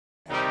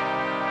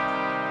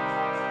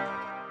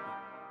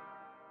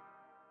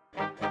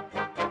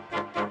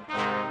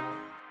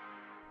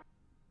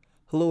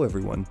Hello,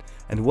 everyone,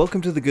 and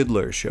welcome to the Good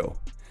Lawyer Show.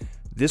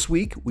 This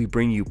week, we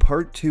bring you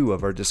part 2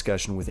 of our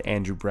discussion with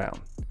Andrew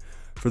Brown.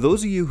 For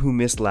those of you who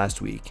missed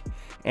last week,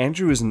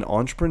 Andrew is an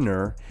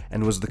entrepreneur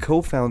and was the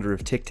co-founder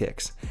of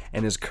TickTix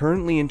and is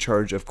currently in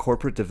charge of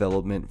corporate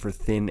development for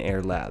Thin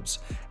Air Labs,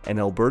 an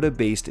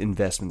Alberta-based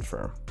investment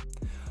firm.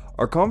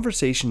 Our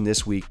conversation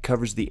this week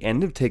covers the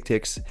end of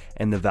TickTix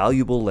and the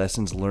valuable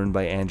lessons learned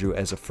by Andrew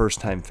as a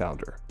first-time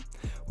founder.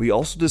 We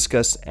also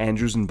discuss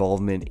Andrew's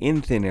involvement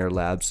in Thin Air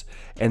Labs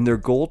and their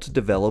goal to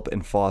develop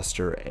and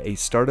foster a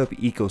startup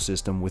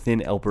ecosystem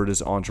within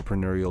Alberta's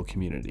entrepreneurial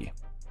community.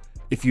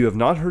 If you have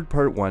not heard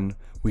part 1,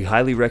 we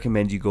highly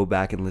recommend you go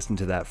back and listen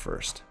to that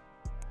first.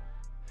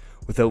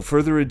 Without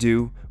further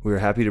ado, we are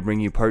happy to bring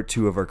you part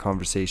 2 of our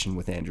conversation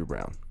with Andrew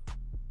Brown.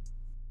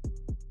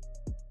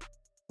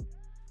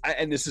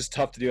 And this is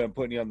tough to do, I'm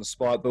putting you on the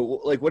spot, but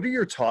like, what are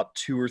your top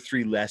 2 or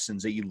 3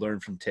 lessons that you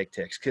learned from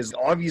TickTix? Because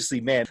obviously,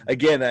 man,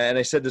 again, and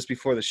I said this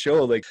before the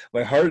show, like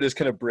my heart is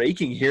kind of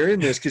breaking hearing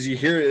this because you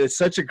hear it's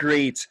such a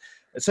great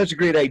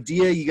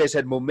idea. You guys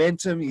had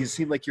momentum. You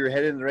seemed like you were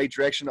headed in the right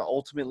direction.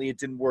 Ultimately, it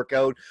didn't work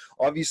out.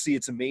 Obviously,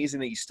 it's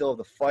amazing that you still have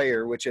the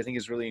fire, which I think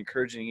is really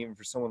encouraging even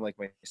for someone like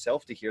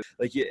myself to hear.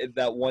 Like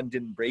that one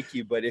didn't break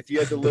you, but if you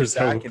had to look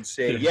back and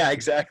say, yeah,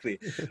 exactly.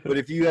 But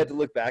if you had to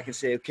look back and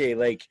say, okay,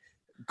 like,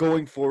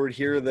 going forward,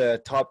 here are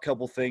the top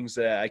couple things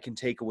that I can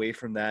take away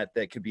from that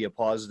could be a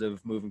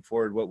positive moving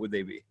forward, what would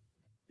they be?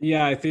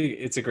 Yeah, I think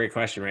it's a great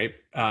question, right?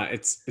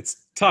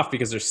 It's tough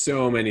because there's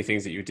so many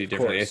things that you do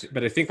differently.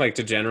 But I think, like,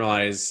 to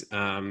generalize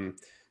some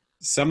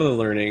of the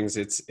learnings,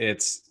 it's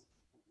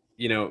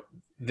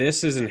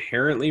this is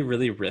inherently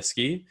really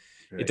risky.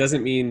 Right. It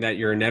doesn't mean that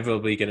you're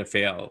inevitably going to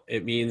fail.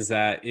 It means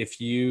that if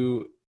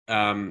you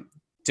don't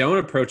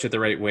approach it the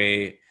right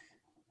way,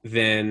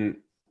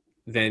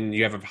 then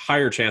you have a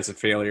higher chance of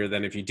failure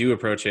than if you do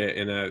approach it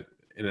in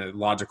a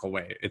logical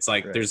way. It's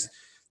like, right,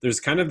 there's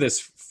kind of this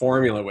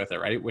formula with it,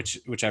 right?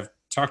 Which I've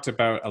talked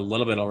about a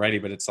little bit already,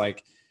 but it's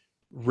like,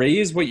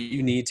 raise what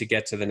you need to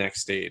get to the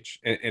next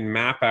stage and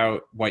map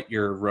out what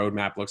your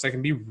roadmap looks like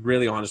and be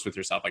really honest with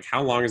yourself. Like,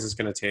 how long is this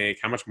going to take?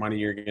 How much money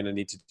you're going to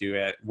need to do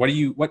it?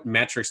 What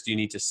metrics do you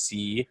need to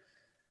see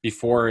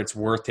before it's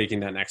worth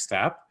taking that next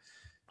step?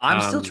 I'm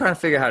still trying to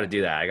figure out how to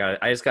do that.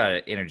 I just got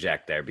to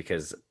interject there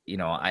because,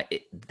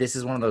 this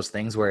is one of those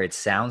things where it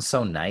sounds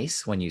so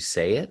nice when you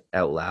say it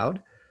out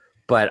loud,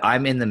 but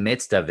I'm in the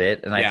midst of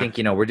it. And I think,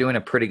 we're doing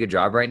a pretty good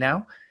job right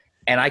now.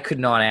 And I could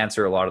not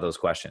answer a lot of those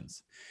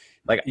questions.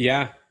 Like,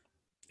 yeah,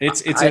 I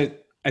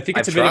think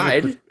it's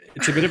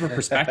a bit of a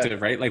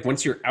perspective, right? Like,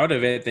 once you're out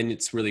of it, then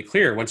it's really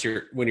clear. When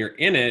you're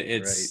in it,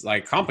 it's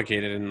like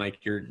complicated and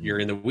like you're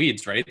in the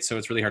weeds, right? So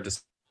it's really hard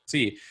to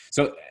see.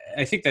 So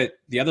I think that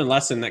the other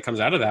lesson that comes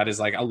out of that is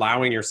like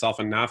allowing yourself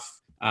enough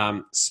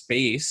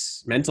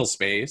mental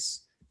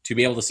space to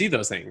be able to see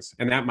those things.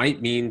 And that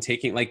might mean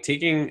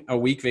taking a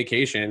week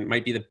vacation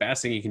might be the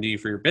best thing you can do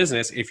for your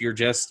business if you're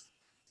just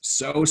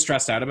so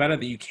stressed out about it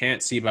that you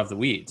can't see above the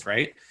weeds,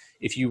 right?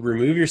 If you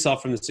remove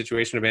yourself from the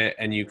situation a bit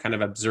and you kind of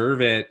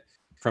observe it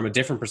from a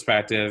different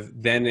perspective,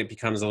 then it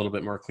becomes a little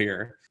bit more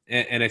clear.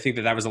 And I think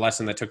that was a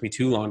lesson that took me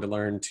too long to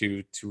learn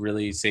to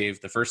really save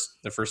the first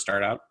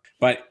startup.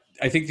 But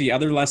I think the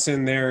other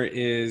lesson there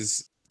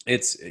is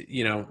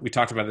we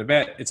talked about it a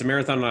bit. It's a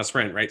marathon, not a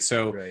sprint, right?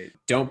 So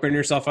Don't burn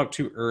yourself up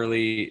too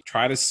early.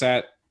 Try to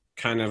set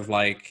kind of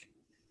like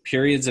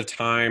periods of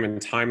time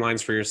and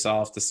timelines for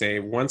yourself to say,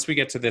 once we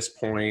get to this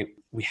point,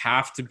 we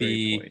have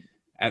to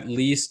at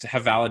least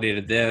have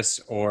validated this,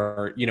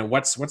 or,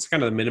 what's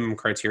kind of the minimum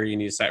criteria you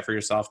need to set for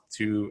yourself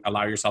to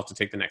allow yourself to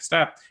take the next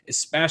step,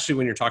 especially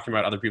when you're talking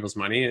about other people's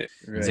money.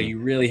 Right. So you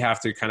really have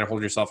to kind of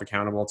hold yourself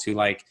accountable to,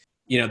 like,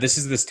 this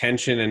is this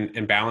tension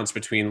and balance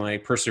between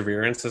like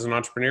perseverance as an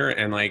entrepreneur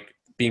and like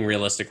being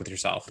realistic with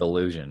yourself.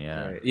 Delusion.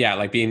 Yeah. Right. Yeah.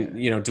 Like being,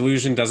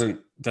 delusion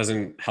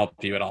doesn't help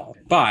you at all,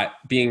 but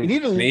being you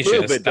need a tenacious,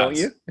 little bit, don't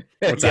you?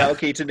 What's yeah. that?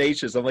 Okay.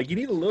 Tenacious. I'm like, you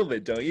need a little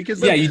bit, don't you?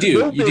 Because you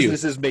do.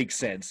 Businesses make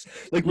sense.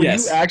 Like when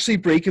you actually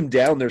break them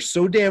down, they're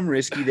so damn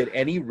risky that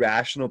any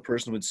rational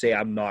person would say,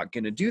 I'm not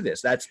going to do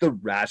this. That's the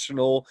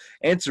rational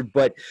answer.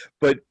 But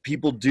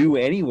people do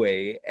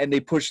anyway, and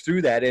they push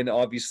through that. And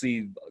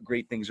obviously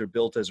great things are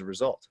built as a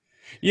result.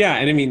 Yeah.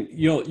 And I mean,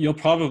 you'll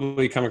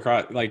probably come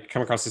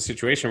across a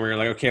situation where you're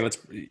like, okay,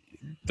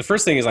 the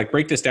first thing is like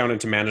break this down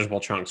into manageable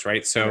chunks,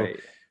 right? So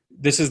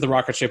this is the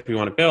rocket ship we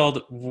want to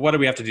build. What do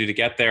we have to do to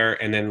get there?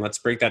 And then let's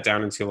break that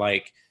down into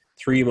like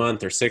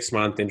 3-month or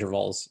 6-month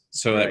intervals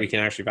so that we can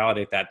actually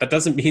validate that. That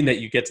doesn't mean that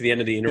you get to the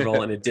end of the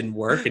interval and it didn't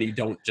work and you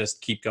don't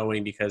just keep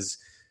going because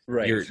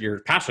you're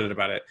passionate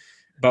about it.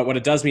 But what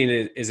it does mean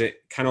is it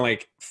kind of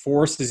like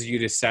forces you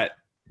to set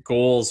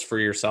goals for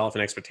yourself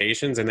and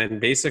expectations, and then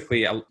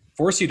basically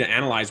force you to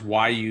analyze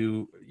why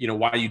you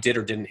did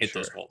or didn't hit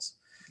those goals.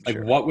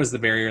 Like what was the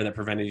barrier that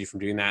prevented you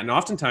from doing that? And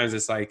oftentimes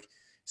it's like,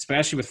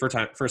 especially with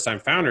first-time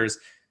founders,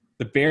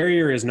 the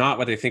barrier is not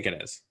what they think it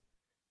is,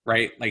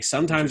 right? Like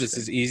sometimes it's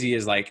as easy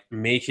as like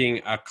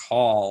making a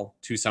call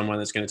to someone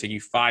that's going to take you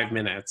 5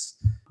 minutes,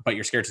 but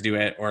you're scared to do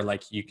it, or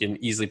like you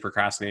can easily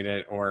procrastinate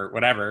it or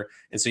whatever.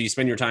 And so you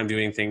spend your time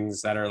doing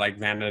things that are like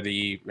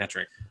vanity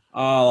metric.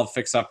 Oh, I'll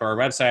fix up our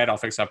website. I'll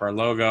fix up our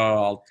logo.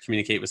 I'll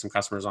communicate with some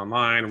customers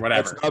online,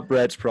 whatever. That's not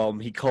Brett's problem.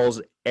 He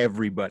calls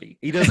everybody.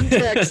 He doesn't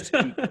text,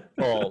 he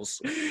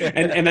calls.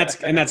 and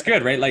that's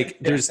good, right? Like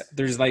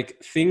there's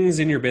like things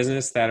in your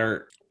business that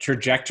are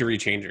trajectory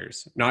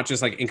changers, not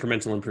just like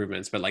incremental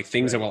improvements, but like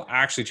things that will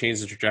actually change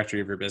the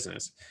trajectory of your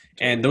business.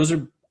 And those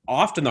are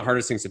often the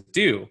hardest things to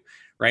do,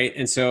 right?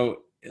 And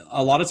so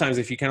a lot of times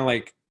if you kind of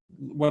like,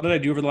 what did I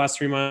do over the last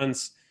 3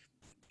 months?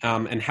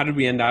 And how did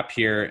we end up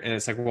here? And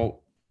it's like,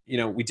 well, you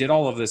know, we did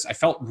all of this. I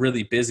felt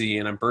really busy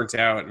and I'm burnt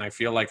out and I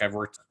feel like I've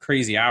worked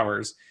crazy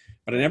hours,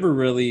 but I never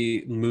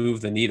really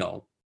moved the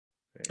needle.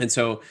 And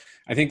so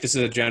I think this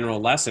is a general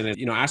lesson.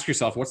 You know, ask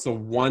yourself, what's the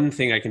one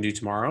thing I can do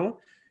tomorrow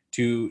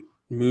to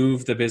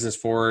move the business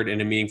forward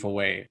in a meaningful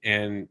way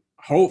and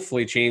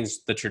hopefully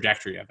change the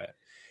trajectory of it?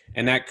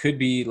 And that could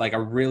be like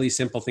a really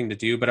simple thing to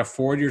do, but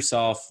afford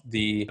yourself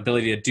the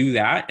ability to do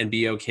that and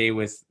be okay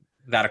with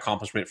that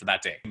accomplishment for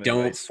that day.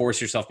 Don't force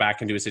yourself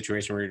back into a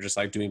situation where you're just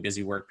like doing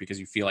busy work because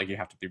you feel like you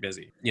have to be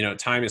busy. You know,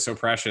 time is so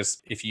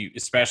precious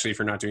especially if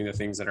you're not doing the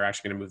things that are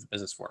actually going to move the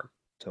business forward.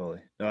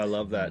 Totally. No, I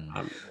love that.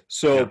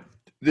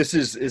 This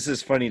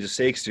is funny to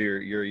say because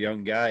you're a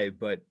young guy,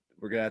 but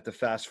we're gonna have to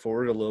fast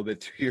forward a little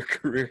bit through your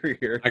career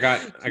here. I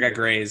got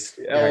grays.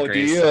 Do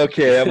you?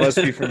 Okay, that must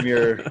be from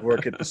your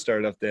work at the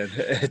startup. Then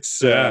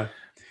it's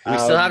we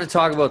still have to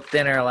talk about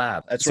Thin Air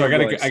Lab. That's so I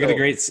got a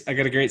great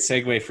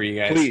segue for you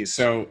guys. Please.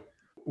 So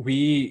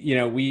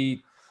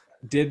we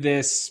did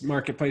this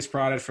marketplace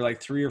product for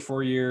like 3 or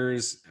 4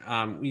 years.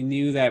 We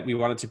knew that we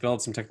wanted to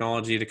build some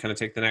technology to kind of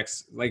take the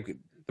next, like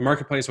the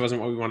marketplace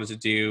wasn't what we wanted to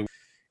do.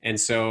 And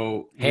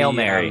so Hail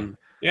Mary.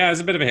 Yeah, it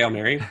was a bit of a Hail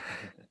Mary.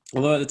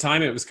 Although at the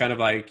time it was kind of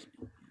like,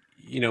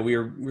 you know, we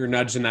were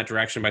nudged in that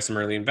direction by some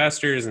early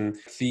investors, and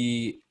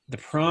the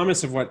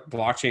promise of what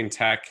blockchain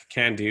tech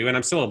can do, and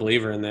I'm still a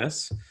believer in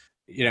this,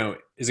 you know,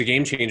 is a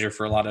game changer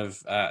for a lot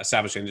of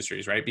established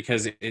industries, right?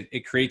 Because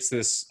it creates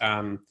this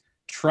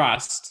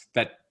trust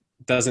that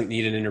doesn't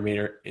need an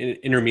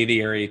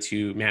intermediary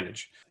to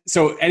manage.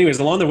 So anyways,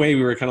 along the way,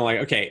 we were kind of like,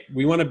 okay,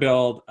 we want to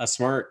build a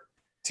smart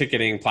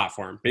ticketing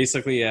platform,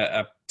 basically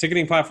a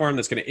ticketing platform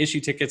that's going to issue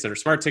tickets that are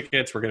smart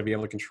tickets. We're going to be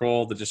able to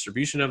control the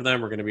distribution of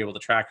them. We're going to be able to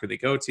track who they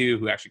go to,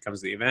 who actually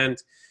comes to the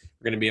event.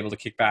 We're going to be able to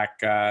kick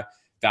back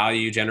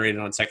value generated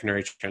on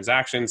secondary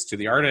transactions to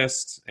the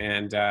artist.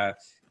 And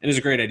it's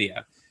a great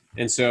idea.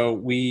 And so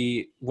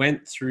we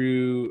went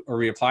through, or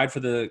we applied for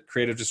the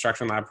Creative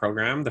Destruction Lab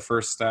program, the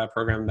first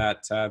program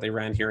that they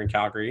ran here in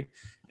Calgary,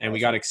 and we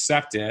got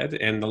accepted.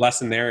 And the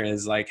lesson there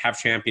is like, have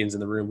champions in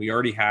the room. We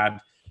already had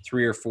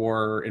 3 or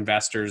 4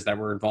 investors that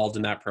were involved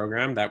in that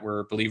program that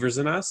were believers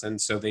in us. And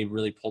so they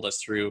really pulled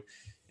us through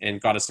and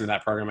got us into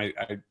that program.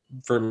 I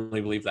firmly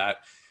believe that.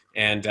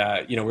 And,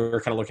 you know, we were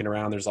kind of looking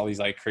around, there's all these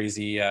like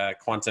crazy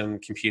quantum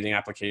computing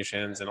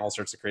applications and all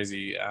sorts of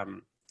crazy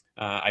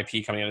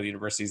IP coming out of the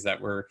universities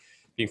that were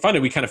being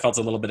funded. We kind of felt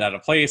a little bit out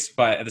of place,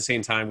 but at the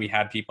same time, we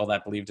had people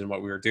that believed in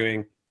what we were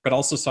doing, but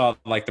also saw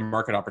like the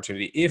market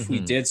opportunity. If we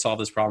did solve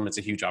this problem, it's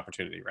a huge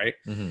opportunity, right?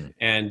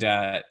 And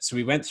so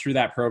we went through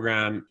that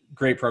program,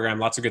 great program,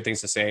 lots of good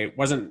things to say. It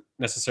wasn't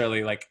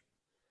necessarily like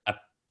a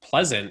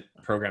pleasant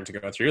program to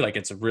go through. Like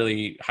it's a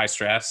really high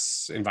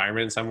stress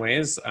environment in some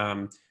ways.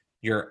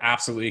 You're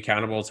absolutely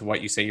accountable to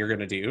what you say you're going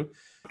to do.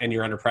 And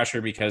you're under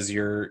pressure because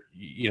your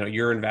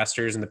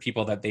investors and the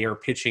people that they are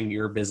pitching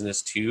your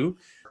business to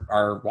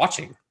are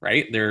watching,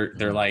 right?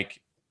 They're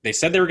like, they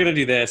said they were going to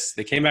do this.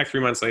 They came back 3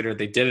 months later.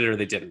 They did it or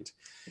they didn't.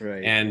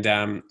 Right.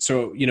 And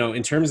so, you know,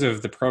 in terms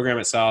of the program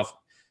itself,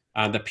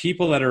 the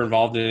people that are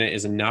involved in it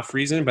is enough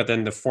reason, but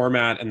then the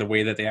format and the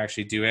way that they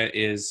actually do it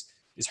is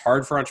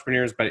hard for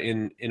entrepreneurs, but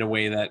in a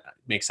way that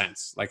makes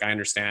sense. Like I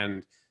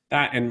understand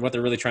that. And what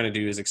they're really trying to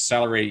do is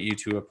accelerate you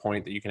to a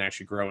point that you can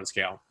actually grow and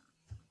scale.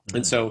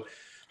 And so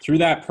through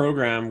that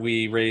program,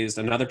 we raised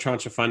another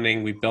tranche of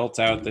funding. We built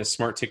out this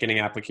smart ticketing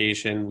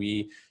application.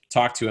 We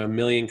talked to 1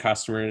 million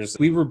customers.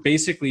 We were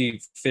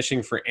basically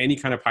fishing for any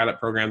kind of pilot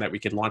program that we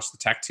could launch the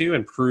tech to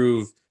and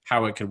prove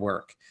how it could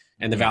work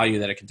and the value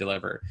that it could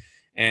deliver.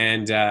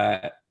 And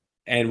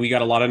we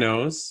got a lot of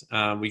no's.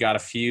 We got a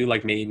few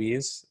like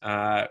maybes.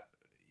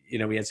 You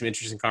know, we had some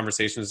interesting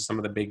conversations with some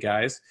of the big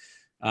guys.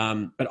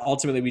 But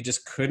ultimately, we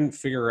just couldn't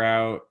figure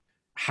out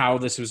how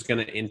this was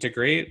going to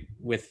integrate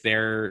with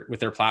their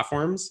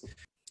platforms,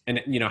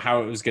 and you know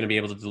how it was going to be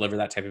able to deliver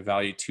that type of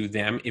value to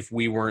them if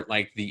we weren't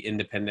like the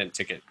independent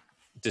ticket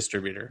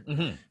distributor.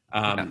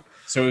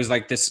 So it was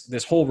like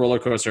this whole roller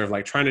coaster of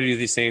like trying to do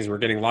these things. We're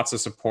getting lots of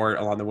support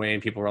along the way,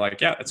 and people were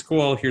like, "Yeah, that's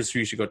cool. Here's who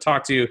you should go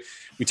talk to."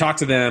 We talked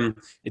to them.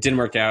 It didn't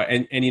work out,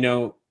 and you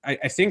know,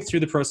 I think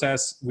through the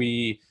process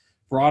we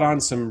brought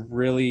on some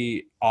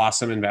really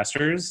awesome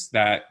investors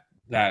that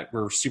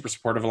were super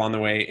supportive along the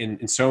way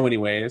in so many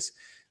ways,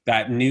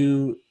 that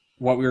knew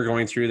what we were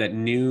going through, that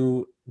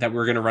knew that we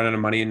were going to run out of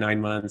money in 9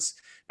 months,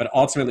 But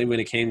ultimately, when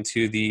it came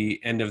to the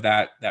end of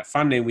that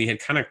funding, we had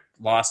kind of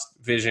lost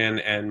vision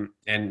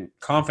and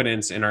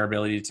confidence in our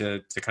ability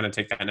to kind of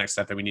take that next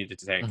step that we needed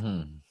to take.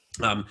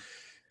 Mm-hmm.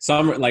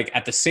 Some like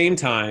at the same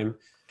time,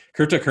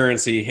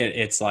 cryptocurrency hit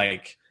its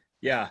like,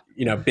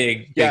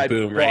 big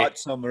boom, right? Bought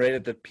some right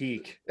at the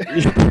peak.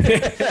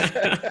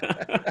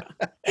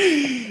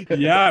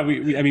 Yeah,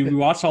 we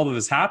watched all of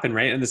this happen,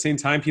 right? And at the same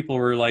time, people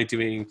were like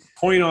doing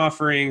coin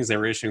offerings. They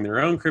were issuing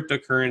their own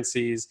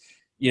cryptocurrencies.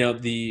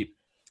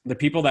 The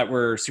people that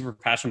were super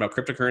passionate about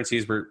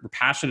cryptocurrencies were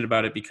passionate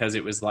about it because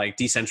it was like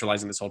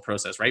decentralizing this whole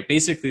process, right?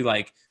 Basically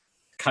like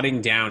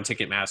cutting down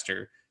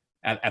Ticketmaster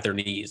at their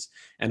knees.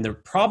 And the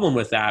problem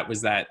with that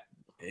was that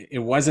it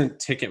wasn't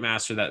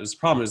Ticketmaster that was the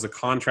problem. It was the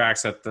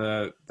contracts that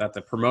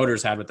the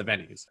promoters had with the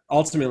venues.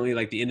 Ultimately,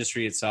 like the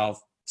industry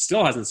itself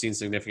still hasn't seen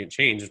significant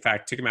change. In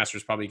fact,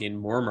 Ticketmaster's probably gained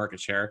more market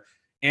share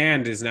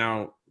and is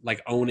now like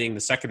owning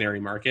the secondary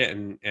market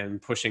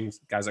and pushing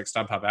guys like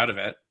StubHub out of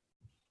it.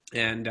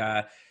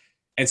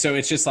 And so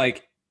it's just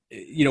like,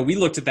 we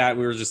looked at that.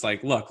 We were just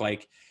like, look,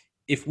 like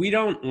if we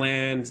don't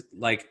land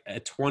like a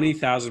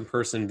 20,000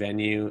 person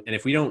venue, and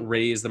if we don't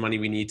raise the money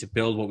we need to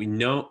build what we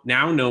know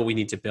we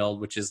need to build,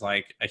 which is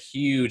like a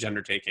huge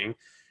undertaking,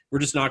 we're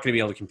just not going to be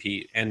able to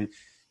compete. And,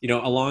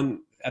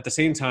 at the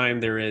same time,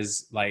 there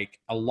is like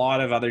a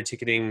lot of other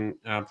ticketing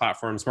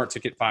platforms, smart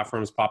ticket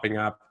platforms popping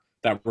up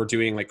that were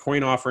doing like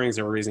coin offerings.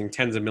 They were raising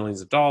tens of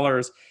millions of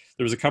dollars.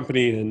 There was a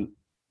company in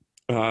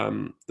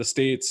the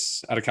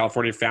States out of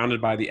California founded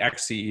by the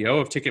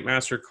ex-CEO of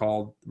Ticketmaster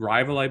called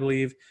Rival, I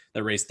believe,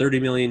 that raised 30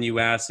 million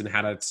US and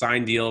had a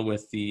signed deal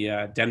with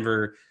the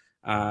Denver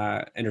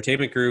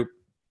Entertainment Group.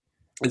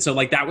 And so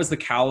like that was the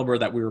caliber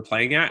that we were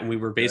playing at, and we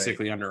were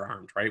basically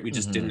underarmed, right? We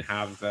just didn't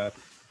have the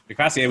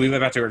capacity. And we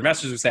went back to our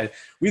investors and said,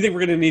 we think we're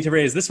going to need to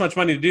raise this much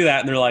money to do that.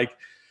 And they're like,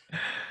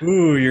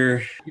 ooh,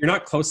 you're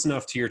not close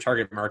enough to your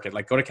target market.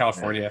 Like go to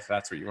California if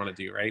that's what you want to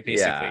do, right?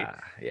 Basically.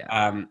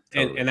 Yeah.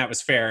 Totally. And that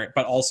was fair.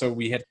 But also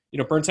we had,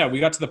 burnt out. We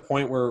got to the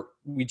point where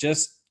we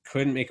just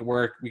couldn't make it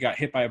work. We got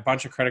hit by a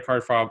bunch of credit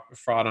card fraud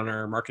on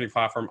our marketing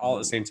platform all at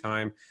the same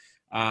time.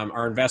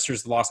 Our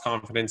investors lost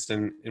confidence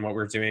in what we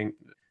were doing.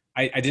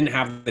 I didn't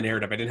have the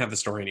narrative. I didn't have the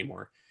story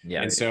anymore.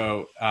 Yeah. And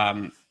so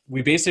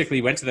we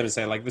basically went to them and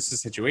said, like, this is the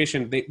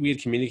situation. We had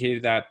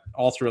communicated that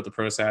all throughout the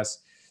process.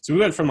 So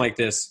we went from like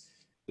this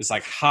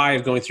like high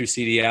of going through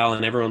CDL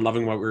and everyone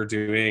loving what we were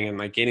doing and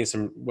like gaining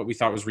some, what we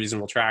thought was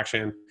reasonable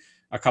traction,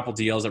 a couple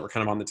deals that were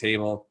kind of on the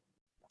table,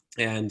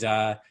 and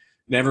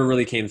never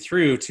really came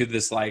through, to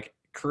this like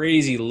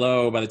crazy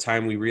low by the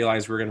time we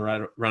realized we were going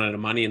to run out of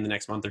money in the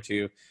next month or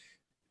two.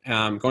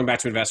 Going back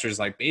to investors,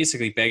 like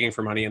basically begging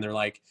for money. And they're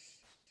like,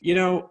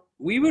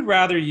 we would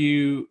rather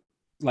you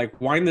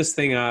like wind this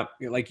thing up.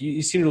 Like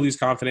you seem to lose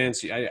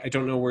confidence. I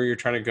don't know where you're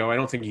trying to go. I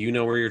don't think you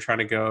know where you're trying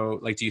to go.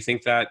 Like, do you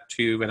think that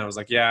too? And I was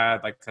like, yeah,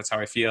 like that's how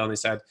I feel. And they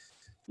said,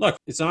 look,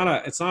 it's not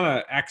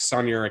a X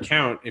on your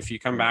account if you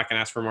come back and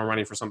ask for more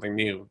money for something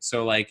new.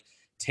 So like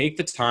take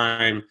the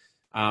time,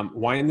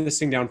 wind this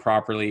thing down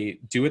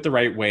properly, do it the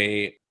right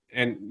way,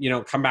 and,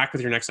 come back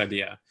with your next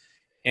idea.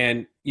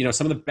 And,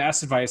 some of the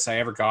best advice I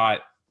ever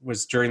got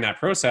was during that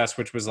process,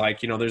 which was like,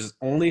 there's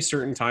only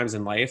certain times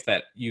in life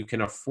that you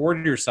can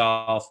afford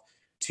yourself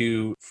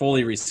to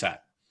fully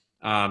reset.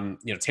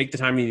 Take the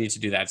time you need to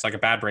do that. It's like a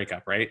bad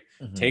breakup, right?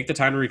 Mm-hmm. Take the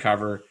time to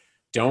recover.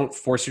 Don't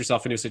force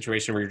yourself into a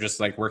situation where you're just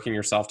like working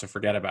yourself to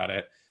forget about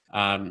it.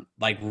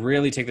 Like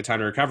really take the time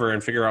to recover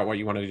and figure out what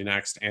you want to do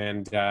next.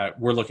 And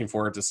we're looking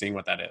forward to seeing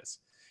what that is.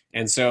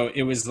 And so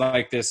it was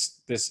like this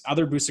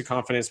other boost of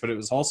confidence, but it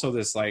was also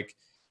this like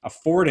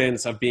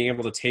affordance of being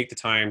able to take the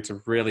time to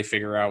really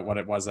figure out what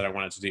it was that I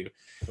wanted to do.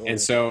 Totally.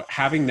 And so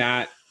having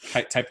that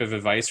type of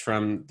advice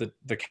from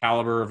the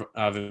caliber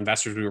of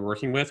investors we were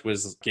working with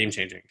was game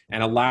changing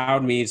and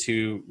allowed me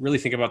to really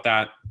think about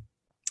that,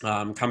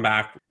 come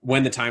back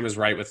when the time was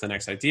right with the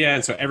next idea.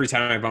 And so every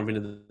time I bump into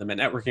them at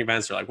networking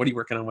events, they're like, what are you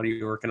working on? What are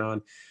you working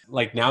on?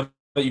 Like now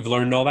that you've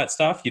learned all that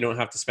stuff, you don't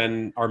have to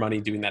spend our money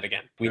doing that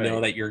again. We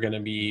know that you're going to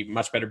be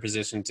much better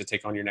positioned to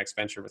take on your next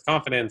venture with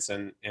confidence,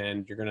 and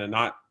you're going to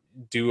not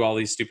do all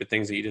these stupid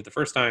things that you did the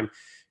first time,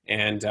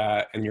 and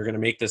you're going to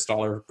make this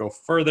dollar go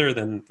further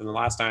than the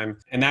last time.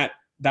 And that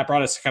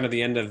brought us to kind of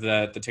the end of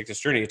the Ticktix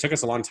journey. It took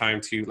us a long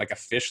time to like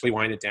officially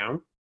wind it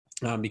down,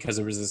 because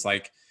there was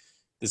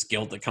this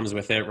guilt that comes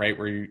with it, right?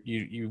 Where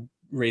you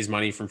raise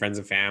money from friends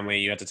and family.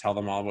 You had to tell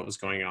them all what was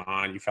going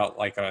on. You felt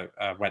like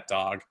a wet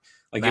dog.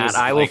 Like Matt,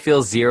 I will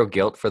feel zero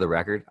guilt, for the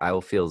record. I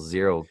will feel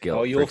zero guilt.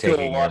 Oh, you'll feel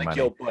a lot of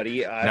guilt,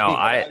 buddy.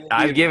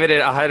 I'm giving it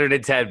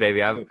 110,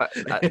 baby. I'm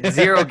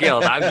zero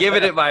guilt. I'm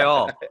giving it my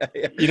all.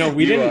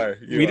 We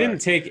didn't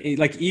take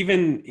like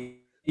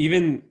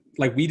even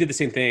like we did the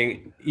same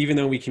thing. Even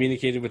though we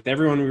communicated with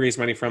everyone we raised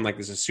money from, like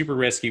this is super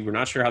risky. We're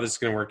not sure how this is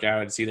going to work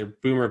out. It's either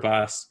boom or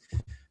bust.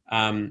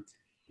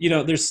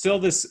 There's still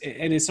this,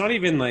 and it's not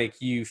even like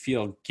you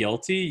feel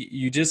guilty.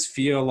 You just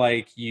feel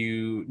like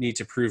you need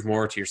to prove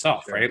more to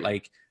yourself, right?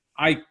 Like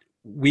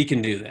we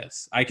can do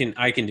this. I can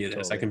do this.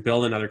 Totally. I can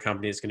build another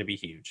company. It's going to be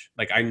huge.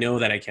 Like, I know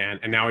that I can.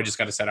 And now I just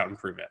got to set out and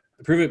prove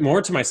it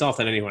more to myself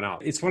than anyone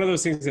else. It's one of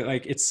those things that,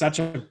 like, it's such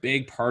a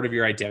big part of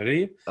your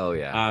identity. Oh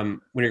yeah.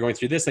 When you're going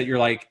through this, that you're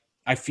like,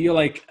 I feel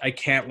like I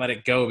can't let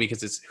it go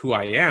because it's who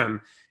I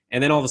am.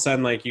 And then all of a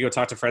sudden, like, you go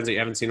talk to friends that you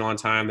haven't seen in a long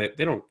time, that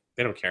they don't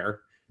care.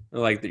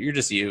 They're like, you're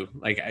just you.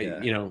 Like,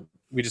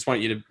 we just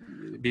want you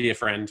to be a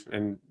friend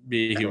and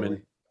be a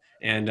human.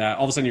 And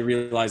all of a sudden you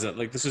realize that,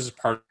 like, this is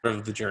part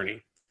of the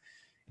journey.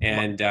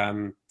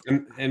 And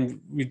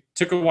we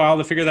took a while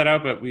to figure that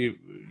out, but we,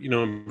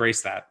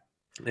 embraced that.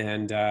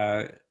 And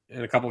a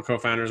couple of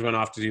co-founders went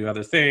off to do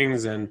other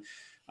things. And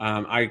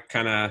I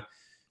kind of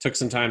took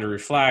some time to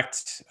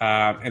reflect,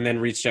 and then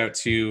reached out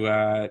to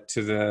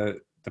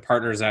the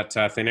partners at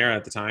Thin-Air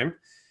at the time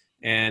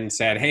and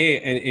said, hey,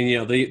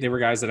 and they were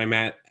guys that I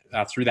met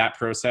through that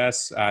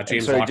process.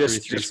 James sorry, Lockery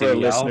just for our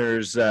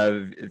listeners,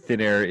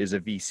 Thin-Air is a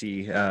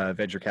VC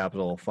venture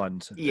capital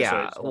fund.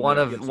 Yeah, so one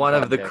of the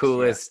context,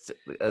 coolest,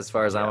 as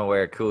far as I'm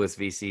aware, coolest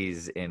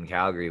VCs in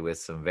Calgary with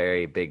some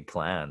very big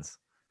plans.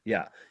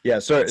 Yeah.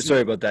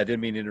 Sorry about that.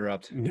 Didn't mean to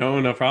interrupt.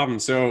 No problem.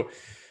 So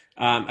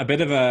a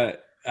bit of a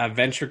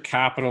venture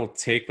capital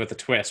take with a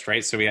twist,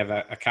 right? So we have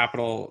a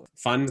capital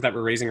fund that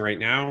we're raising right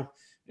now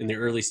in the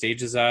early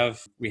stages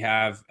of. We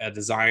have a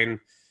design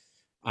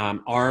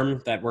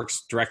arm that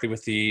works directly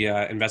with the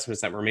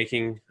investments that we're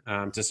making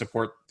to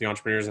support the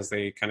entrepreneurs as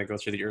they kind of go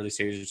through the early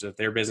stages of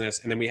their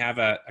business. And then we have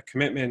a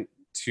commitment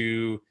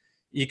to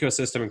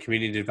ecosystem and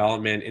community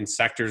development in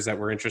sectors that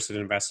we're interested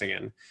in investing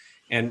in.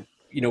 And,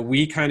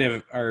 we kind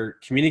of are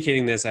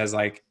communicating this as,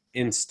 like,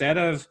 instead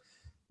of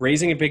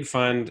raising a big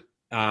fund,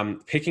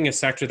 picking a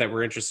sector that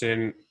we're interested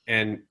in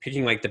and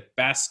picking, like, the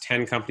best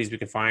 10 companies we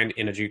can find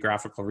in a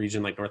geographical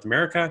region like North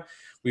America,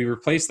 we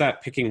replaced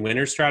that picking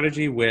winner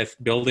strategy with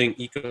building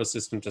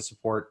ecosystem to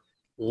support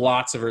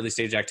lots of early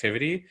stage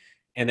activity,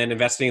 and then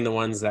investing in the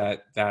ones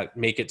that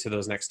make it to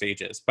those next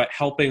stages, but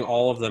helping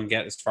all of them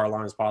get as far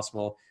along as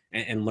possible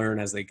and learn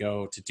as they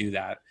go to do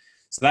that.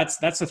 So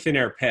that's a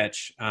Thin-Air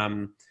pitch.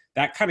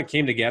 That kind of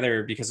came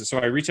together because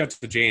I reached out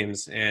to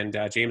James, and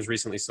James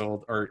recently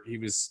sold, or he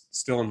was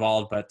still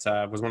involved, but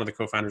was one of the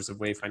co-founders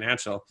of Wave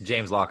Financial.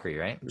 James Lockery,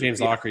 right?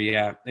 James Lockery,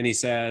 yeah. And he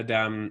said,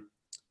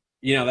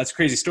 that's a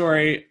crazy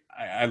story.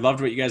 I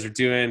loved what you guys were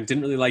doing.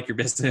 Didn't really like your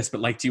business, but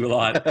liked you a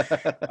lot.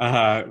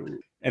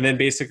 And then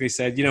basically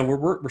said,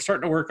 we're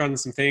starting to work on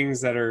some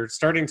things that are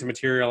starting to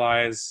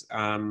materialize.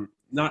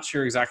 Not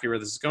sure exactly where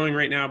this is going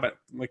right now, but,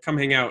 like, come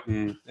hang out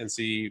and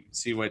see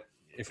what,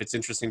 if it's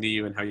interesting to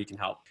you and how you can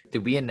help.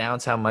 Did we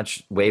announce how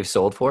much Wave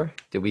sold for?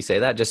 Did we say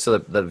that, just so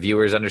that the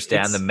viewers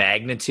understand the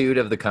magnitude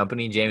of the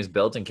company James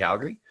built in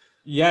Calgary?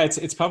 Yeah,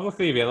 it's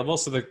publicly available.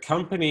 So the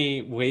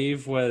company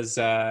Wave was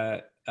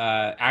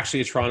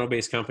actually a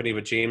Toronto-based company,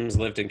 but James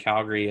lived in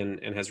Calgary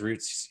and has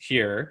roots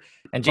here.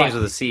 And James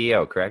was the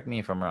CEO, correct me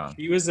if I'm wrong.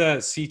 He was a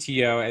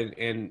CTO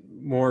and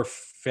more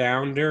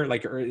founder,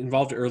 like,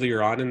 involved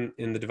earlier on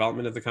in the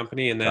development of the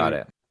company, and then Got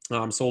it.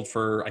 Sold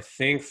for, I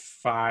think,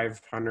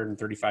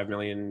 535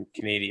 million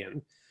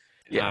Canadian.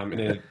 Yeah. In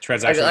a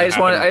transaction. I just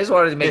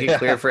wanted to make it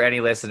clear for any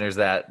listeners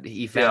that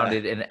he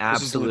founded an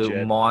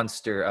absolute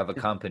monster of a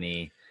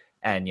company,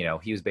 and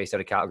he was based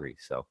out of Calgary.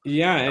 So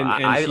yeah,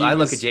 and I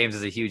look at James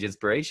as a huge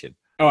inspiration.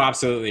 Oh,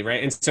 absolutely,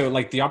 right. And so,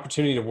 like, the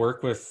opportunity to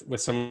work with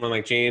someone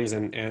like James,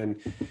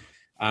 and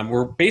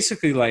we're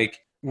basically, like,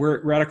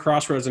 we're at a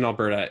crossroads in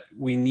Alberta.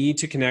 We need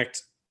to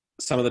connect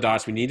some of the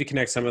dots. We need to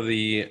connect some of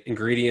the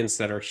ingredients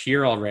that are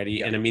here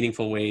already in a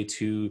meaningful way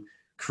to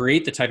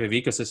create the type of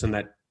ecosystem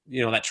that,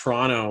 that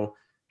Toronto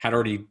had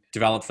already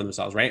developed for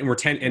themselves. Right. And we're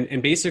 10,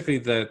 and basically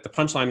the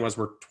punchline was,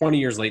 we're 20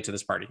 years late to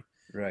this party.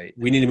 Right.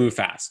 We need to move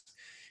fast.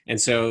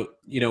 And so,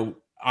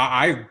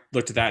 I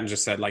looked at that and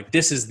just said, like,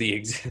 this is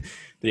the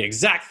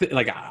exact,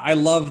 like, I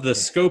love the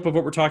scope of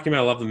what we're talking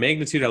about. I love the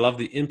magnitude. I love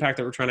the impact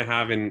that we're trying to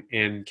have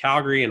in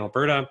Calgary and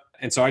Alberta.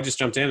 And so I just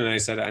jumped in and I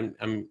said,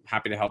 I'm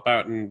happy to help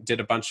out, and did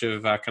a bunch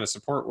of kind of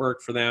support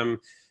work for them.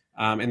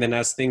 And then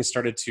as things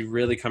started to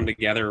really come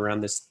together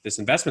around this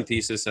investment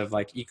thesis of,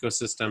 like,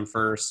 ecosystem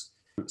first,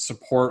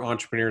 support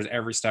entrepreneurs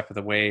every step of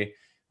the way,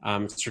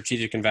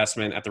 strategic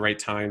investment at the right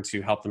time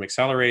to help them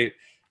accelerate,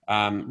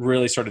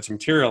 really started to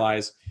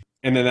materialize.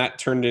 And then that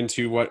turned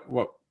into what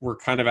we're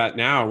kind of at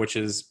now, which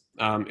is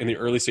in the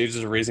early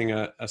stages of raising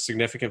a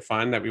significant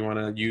fund that we want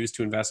to use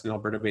to invest in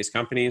Alberta-based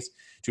companies,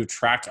 to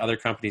attract other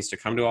companies to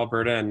come to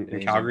Alberta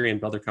and Calgary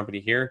and build their company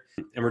here.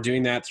 And we're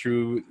doing that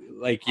through,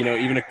 like,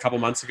 even a couple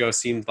months ago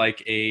seemed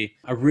like a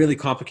really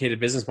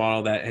complicated business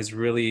model that has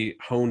really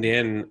honed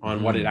in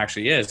on what it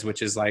actually is,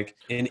 which is, like,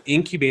 an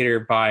incubator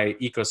by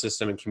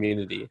ecosystem and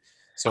community.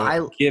 So I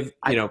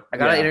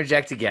gotta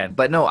interject again,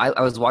 but no,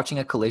 I was watching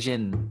a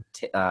Collision,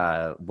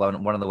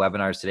 one of the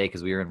webinars today,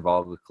 because we were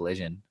involved with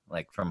Collision,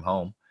 like, from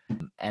home,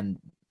 and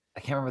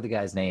I can't remember the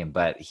guy's name,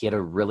 but he had a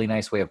really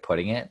nice way of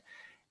putting it,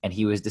 and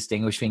he was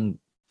distinguishing.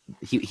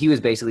 He was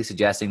basically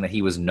suggesting that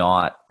he was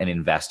not an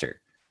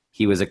investor;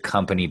 he was a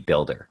company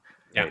builder.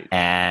 Yeah.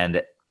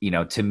 And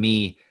to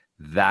me,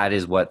 that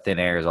is what Thin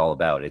Air is all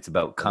about. It's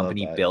about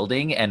company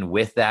building, and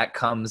with that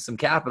comes some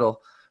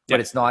capital. But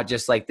it's not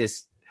just like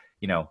this,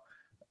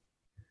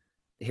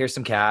 here's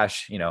some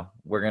cash,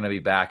 we're going to be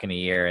back in a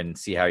year and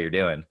see how you're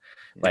doing.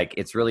 Like,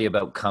 it's really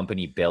about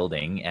company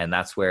building. And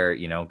that's where,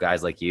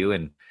 guys like you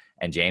and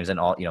James and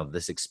all,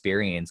 this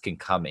experience can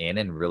come in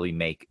and really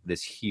make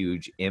this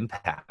huge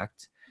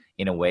impact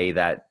in a way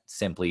that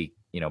simply,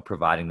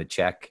 providing the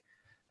check,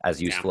 as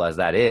useful as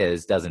that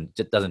is,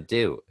 doesn't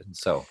do. And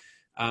so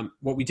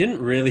what we didn't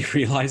really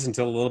realize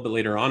until a little bit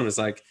later on was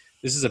like,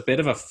 this is a bit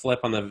of a flip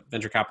on the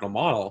venture capital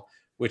model,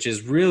 which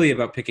is really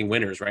about picking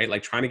winners, right?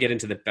 Like trying to get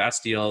into the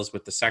best deals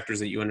with the sectors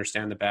that you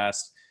understand the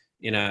best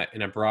in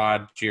a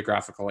broad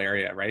geographical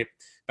area, right?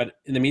 But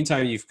in the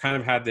meantime, you've kind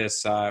of had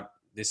this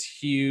this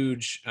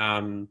huge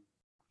kind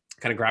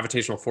of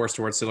gravitational force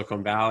towards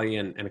Silicon Valley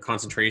and a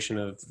concentration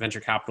of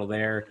venture capital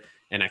there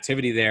and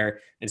activity there. And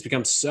it's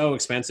become so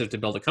expensive to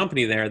build a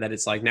company there that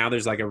it's like now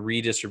there's like a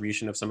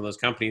redistribution of some of those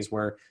companies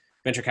where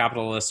venture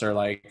capitalists are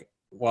like,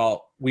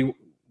 well, we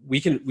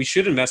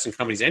should invest in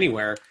companies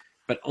anywhere,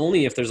 but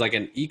only if there's like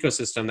an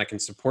ecosystem that can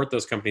support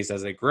those companies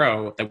as they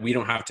grow, that we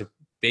don't have to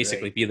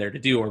basically be there to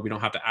do, or we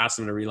don't have to ask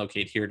them to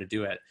relocate here to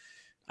do it.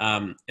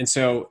 And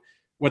so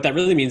what that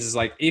really means is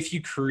like, if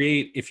you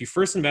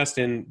first invest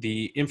in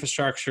the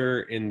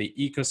infrastructure, in the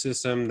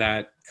ecosystem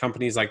that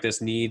companies like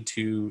this need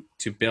to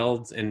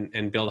build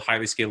and build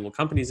highly scalable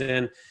companies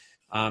in,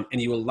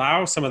 and you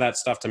allow some of that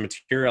stuff to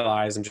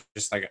materialize and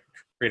just like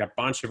create a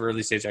bunch of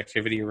early stage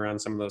activity around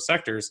some of those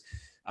sectors,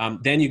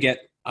 then you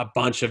get a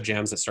bunch of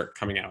gems that start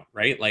coming out,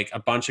 right? Like a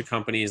bunch of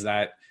companies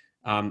that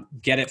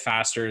get it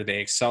faster, they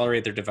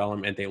accelerate their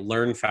development, they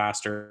learn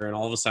faster, and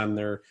all of a sudden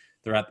they're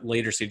at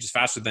later stages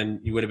faster than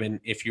you would have been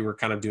if you were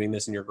kind of doing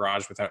this in your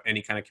garage without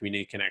any kind of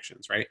community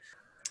connections, right?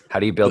 How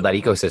do you build that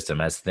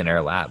ecosystem as Thin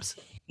Air Labs?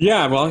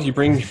 Yeah, well, you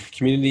bring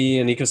community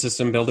and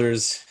ecosystem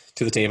builders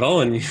to the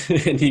table, and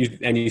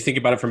you think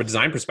about it from a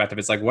design perspective.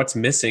 It's like, what's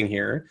missing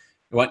here?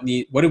 What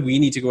do we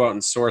need to go out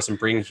and source and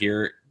bring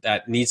here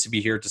that needs to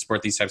be here to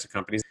support these types of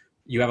companies?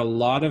 You have a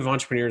lot of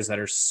entrepreneurs that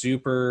are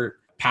super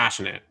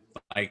passionate.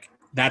 Like,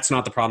 that's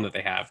not the problem that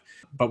they have.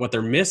 But what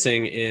they're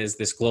missing is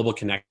this global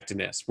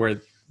connectedness,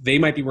 where they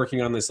might be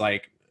working on this,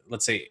 like,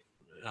 let's say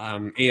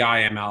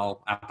AI ML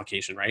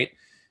application, right?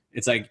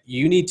 It's like,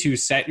 you need to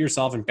set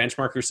yourself and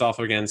benchmark yourself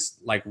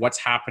against like what's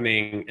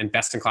happening and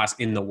best in class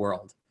in the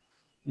world,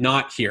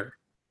 not here.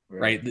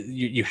 Right.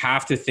 You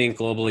have to think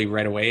globally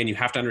right away, and you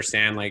have to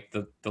understand like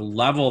the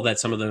level that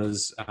some of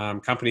those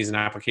companies and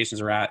applications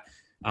are at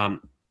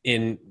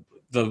in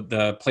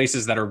the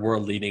places that are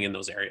world leading in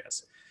those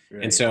areas.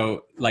 Right. And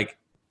so like,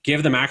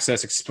 give them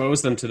access,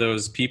 expose them to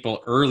those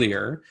people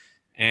earlier,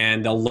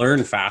 and they'll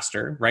learn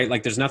faster, right?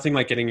 Like, there's nothing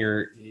like getting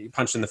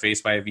punched in the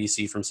face by a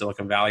VC from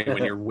Silicon Valley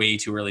when you're way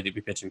too early to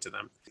be pitching to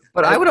them.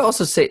 But I would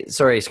also say,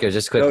 sorry, Isker,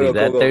 just quickly,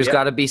 there's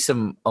got to be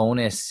some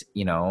onus,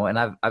 and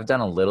I've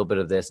done a little bit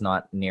of this,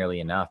 not nearly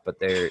enough, but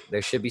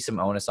there should be some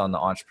onus on the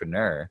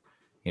entrepreneur.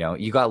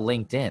 You got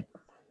LinkedIn.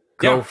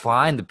 Go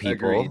find the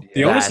people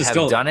that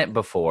have done it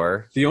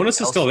before. The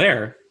onus is still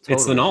there. Totally.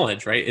 It's the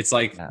knowledge, right? It's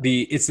like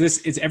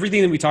it's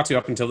everything that we talked to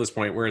up until this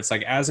point, where it's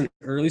like, as an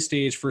early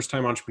stage first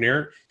time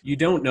entrepreneur, you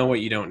don't know what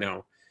you don't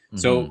know. Mm-hmm.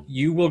 So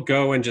you will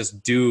go and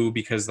just do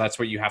because that's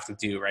what you have to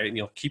do, right? And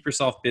you'll keep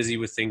yourself busy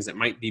with things that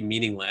might be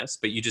meaningless,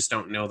 but you just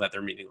don't know that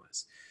they're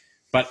meaningless.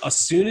 But as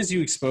soon as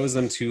you expose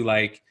them to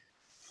like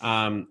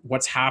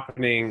what's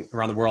happening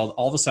around the world,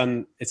 all of a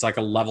sudden it's like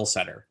a level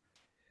setter.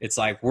 It's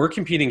like, we're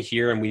competing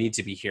here and we need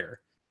to be here.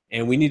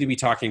 And we need to be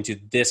talking to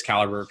this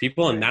caliber of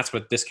people. And that's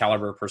what this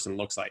caliber of person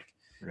looks like.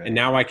 Right. And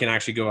now I can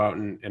actually go out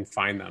and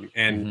find them.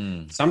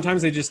 And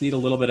sometimes they just need a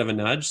little bit of a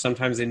nudge.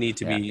 Sometimes they need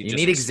to be you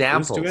need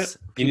examples. To it.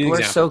 People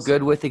are so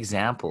good with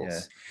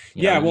examples.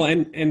 Yeah. Well,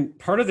 and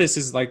part of this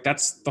is like,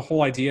 that's the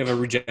whole idea of a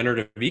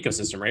regenerative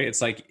ecosystem, right?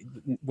 It's like,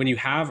 when you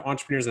have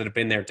entrepreneurs that have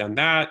been there, done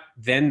that,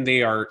 then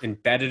they are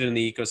embedded in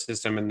the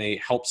ecosystem and they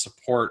help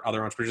support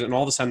other entrepreneurs. And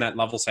all of a sudden that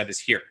level set is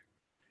here,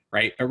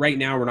 right? But right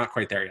now we're not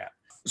quite there yet.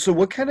 So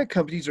what kind of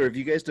companies, or have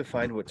you guys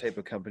defined what type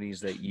of companies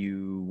that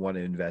you want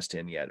to invest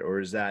in yet? Or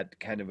is that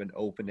kind of an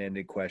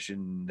open-ended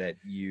question that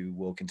you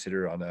will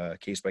consider on a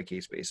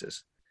case-by-case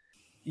basis?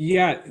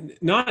 Yeah,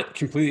 not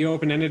completely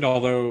open-ended,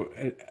 although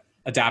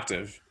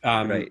adaptive.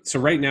 Right. So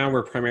right now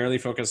we're primarily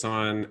focused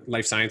on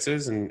life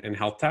sciences and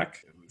health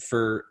tech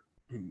for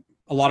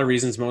a lot of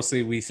reasons.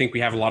 Mostly we think we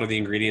have a lot of the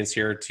ingredients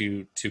here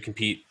to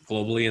compete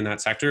globally in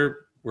that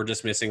sector. We're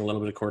just missing a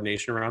little bit of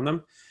coordination around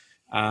them.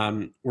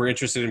 We're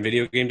interested in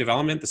video game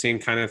development, the same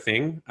kind of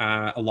thing.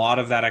 A lot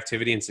of that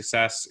activity and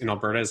success in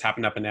Alberta has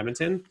happened up in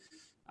Edmonton.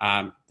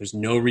 There's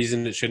no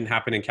reason it shouldn't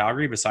happen in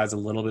Calgary, besides a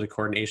little bit of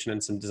coordination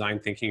and some design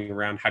thinking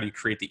around how do you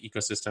create the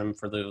ecosystem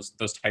for those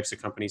types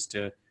of companies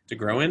to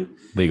grow in.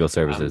 Legal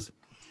services.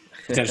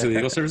 Potentially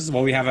legal services.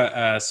 Well, we have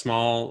a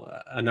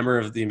number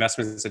of the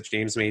investments that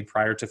James made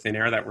prior to Thin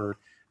Air that we're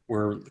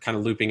kind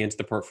of looping into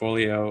the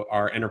portfolio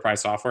are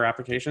enterprise software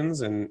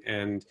applications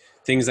and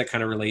things that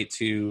kind of relate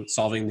to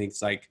solving these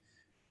like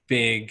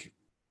big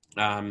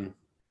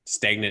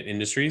stagnant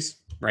industries,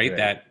 right?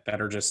 That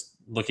are just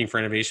looking for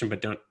innovation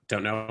but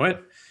don't know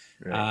it,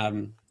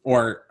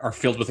 or are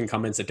filled with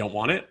incumbents that don't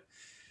want it.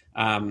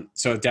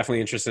 So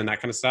definitely interested in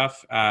that kind of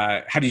stuff.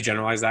 How do you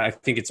generalize that? I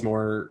think it's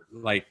more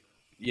like,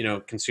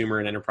 consumer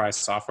and enterprise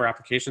software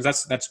applications.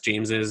 That's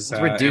James's.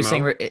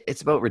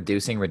 It's about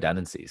reducing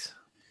redundancies.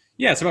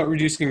 Yeah, it's about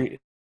reducing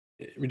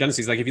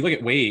redundancies. Like if you look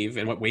at Wave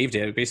and what Wave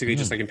did, basically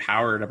just like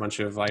empowered a bunch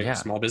of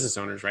small business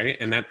owners, right?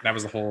 And that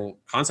was the whole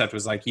concept,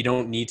 was like, you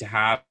don't need to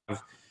have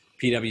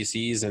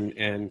PwCs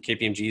and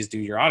KPMGs do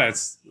your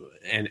audits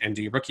and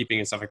do your bookkeeping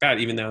and stuff like that,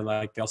 even though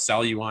like they'll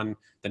sell you on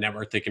the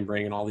network they can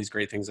bring and all these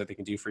great things that they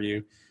can do for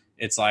you.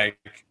 It's like,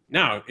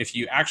 no, if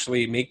you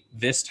actually make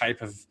this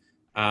type of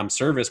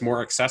service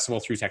more accessible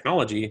through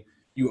technology,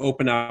 you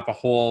open up a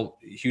whole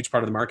huge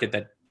part of the market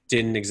that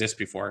didn't exist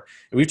before.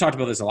 And we've talked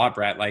about this a lot,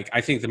 Brett. Like,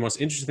 I think the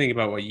most interesting thing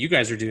about what you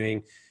guys are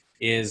doing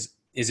is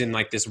in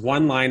like this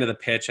one line of the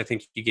pitch I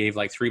think you gave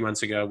like 3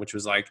 months ago, which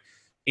was like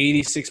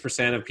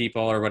 86% of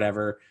people or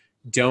whatever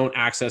don't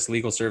access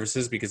legal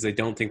services because they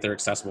don't think they're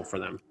accessible for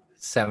them.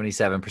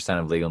 77%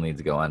 of legal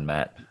needs go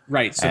unmet.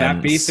 Right. So and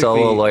that basically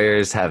solo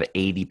lawyers have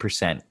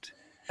 80%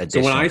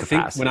 additional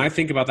capacity. When I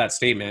think about that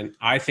statement,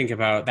 I think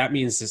about, that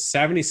means there's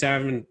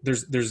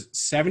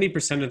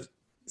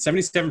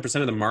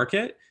 77% of the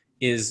market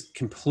is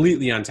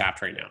completely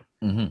untapped right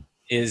now.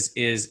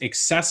 Is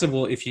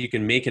accessible if you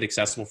can make it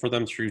accessible for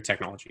them through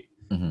technology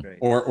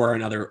or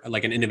another,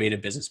 like an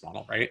innovative business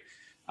model, right?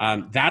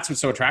 That's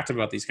what's so attractive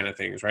about these kind of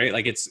things, right?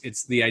 Like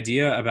it's the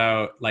idea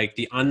about like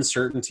the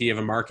uncertainty of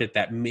a market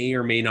that may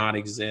or may not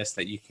exist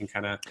that you can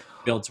kind of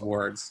build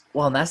towards.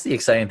 Well, and that's the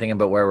exciting thing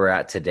about where we're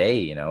at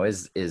today,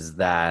 is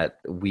that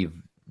we've,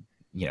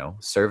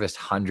 serviced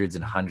hundreds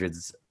and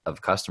hundreds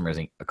of customers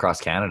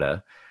across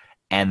Canada,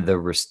 and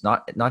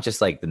not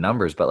just like the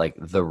numbers, but like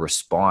the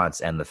response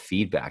and the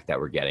feedback that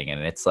we're getting.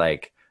 And it's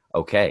like,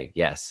 okay,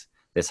 yes,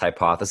 this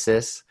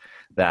hypothesis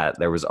that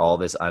there was all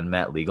this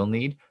unmet legal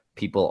need,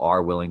 people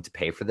are willing to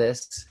pay for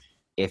this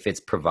if it's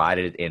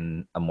provided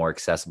in a more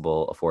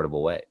accessible,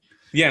 affordable way.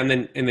 Yeah. And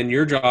then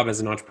your job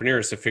as an entrepreneur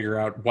is to figure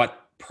out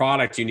what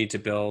product you need to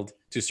build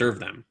to serve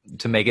them,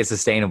 to make it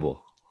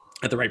sustainable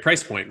at the right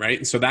price point. Right.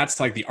 And so that's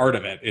like the art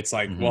of it. It's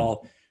like,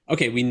 well,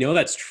 okay, we know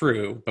that's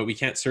true, but we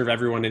can't serve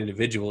everyone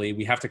individually.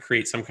 We have to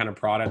create some kind of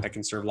product that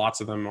can serve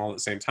lots of them all at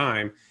the same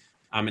time.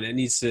 And it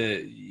needs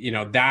to,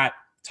 that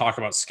talk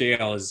about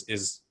scale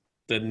is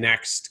the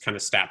next kind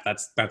of step.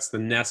 That's the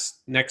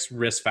next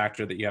risk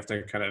factor that you have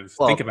to kind of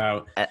think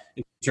about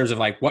in terms of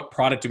like, what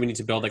product do we need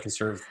to build that can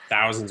serve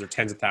thousands or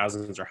tens of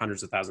thousands or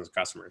hundreds of thousands of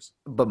customers?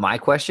 But my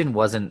question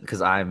wasn't,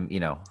 because I'm,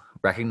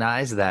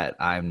 recognize that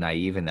I'm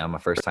naive and I'm a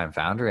first time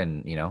founder,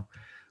 and,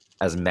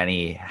 as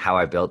many How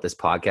I Built This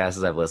podcast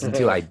as I've listened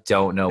to, I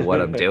don't know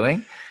what I'm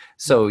doing.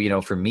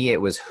 So, for me,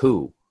 it was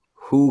who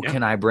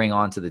can I bring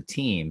onto the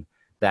team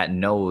that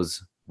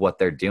knows what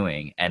they're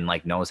doing and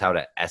like knows how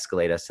to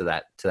escalate us to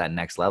that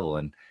next level.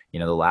 And,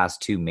 the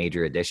last two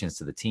major additions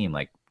to the team,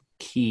 like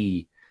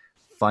key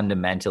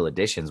fundamental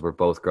additions, were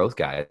both growth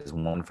guys.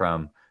 One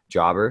from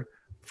Jobber,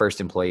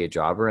 first employee at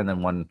Jobber, and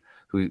then one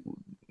who,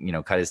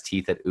 cut his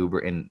teeth at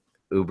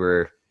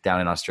Uber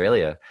down in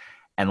Australia.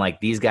 And like,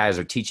 these guys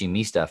are teaching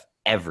me stuff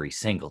every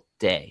single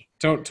day.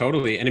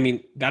 Totally. And I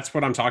mean, that's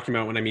what I'm talking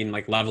about when I mean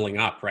like leveling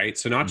up, right?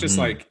 So not just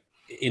like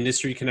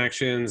industry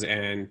connections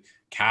and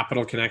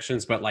capital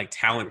connections, but like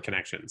talent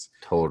connections.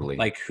 Totally.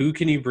 Like, who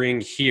can you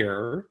bring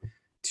here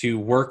to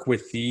work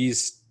with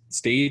these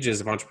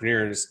stages of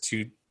entrepreneurs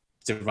to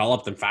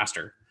develop them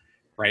faster,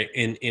 right?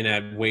 In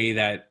a way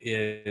that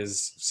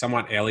is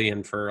somewhat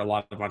alien for a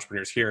lot of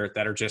entrepreneurs here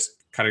that are just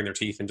cutting their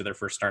teeth into their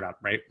first startup,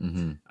 right?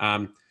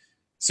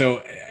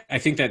 So I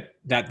think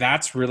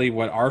that's really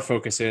what our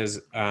focus is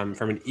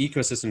from an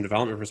ecosystem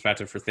development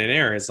perspective for Thin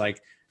Air, is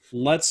like,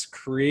 let's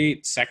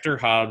create sector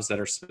hubs that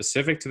are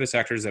specific to the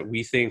sectors that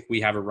we think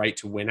we have a right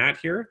to win at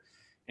here.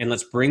 And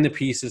let's bring the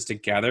pieces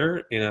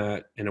together in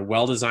a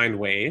well-designed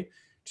way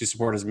to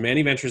support as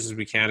many ventures as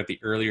we can at the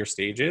earlier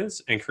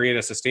stages and create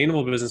a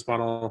sustainable business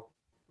model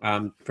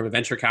from a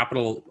venture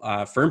capital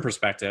firm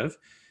perspective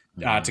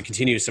to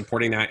continue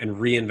supporting that and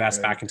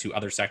reinvest back into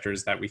other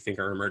sectors that we think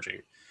are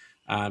emerging.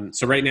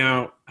 So right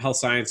now, health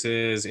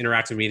sciences,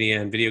 interactive media,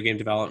 and video game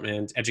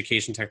development,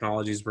 education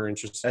technologies we're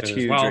interested in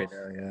as well. Right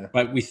now, yeah.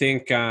 But we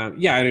think, I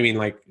mean,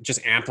 like,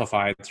 just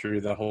amplified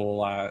through the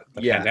whole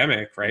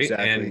pandemic, right?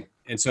 Exactly.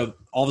 And so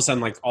all of a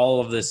sudden, like,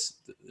 all of this,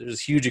 there's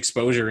huge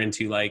exposure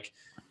into like,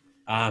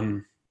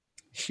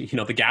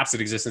 the gaps that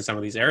exist in some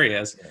of these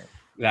areas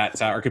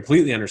that are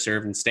completely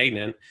underserved and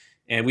stagnant.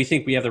 And we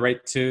think we have the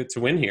right to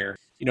win here.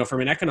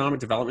 From an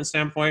economic development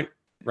standpoint,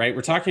 right?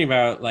 We're talking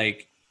about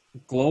like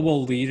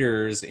global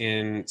leaders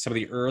in some of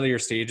the earlier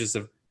stages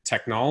of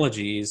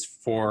technologies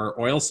for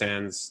oil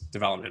sands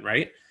development,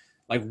 right?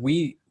 Like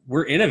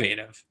we're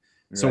innovative.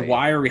 So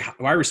why are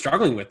we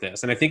struggling with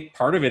this? And I think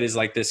part of it is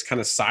like this kind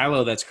of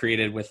silo that's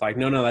created with like,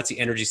 no, that's the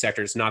energy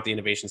sector. It's not the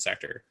innovation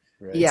sector.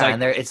 Right. Yeah.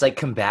 It's like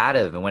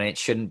combative, and when it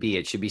shouldn't be,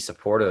 it should be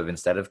supportive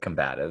instead of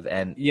combative.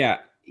 And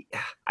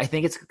I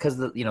think it's because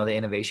the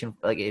innovation,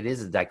 like it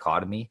is a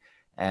dichotomy.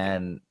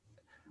 And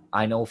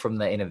I know from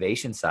the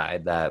innovation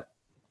side that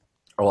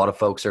a lot of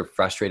folks are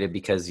frustrated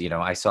because,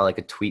 I saw like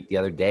a tweet the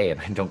other day, and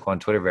I don't go on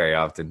Twitter very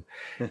often,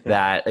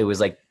 that it was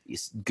like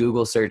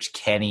Google search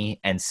Kenny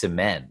and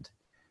cement,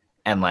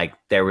 and like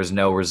there was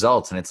no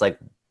results. And it's like,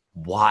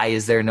 why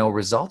is there no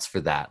results for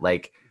that?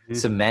 Like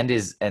cement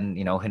is, and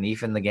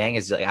Hanif and the gang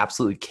is like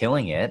absolutely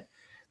killing it.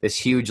 This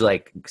huge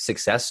like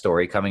success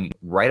story coming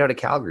right out of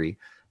Calgary.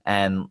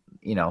 And,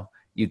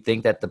 you'd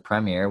think that the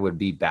Premier would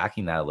be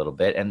backing that a little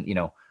bit. And,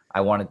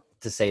 I wanted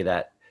to say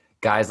that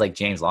guys like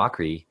James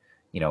Lockery,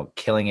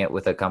 killing it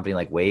with a company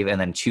like Wave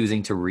and then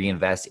choosing to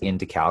reinvest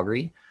into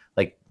Calgary,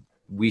 like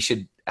we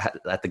should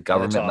at the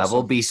government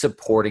level be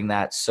supporting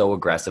that so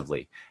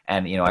aggressively.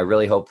 And, I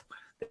really hope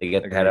they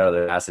get their head out of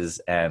their asses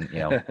and,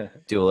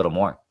 do a little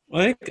more.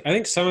 Well, I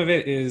think some of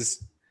it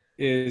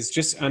is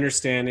just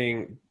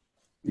understanding,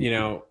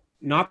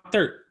 not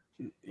their,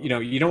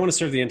 you don't want to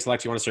serve the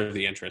intellect, you want to serve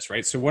the interests,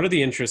 right? So what are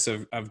the interests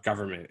of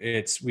government?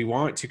 We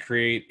want to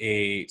create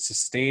a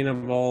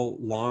sustainable,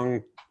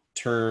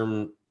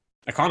 long-term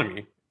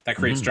economy that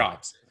creates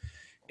jobs.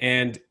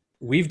 And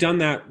we've done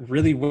that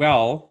really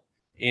well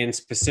in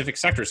specific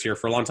sectors here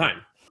for a long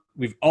time.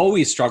 We've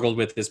always struggled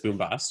with this boom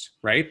bust,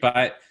 right?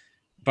 But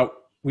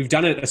we've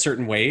done it a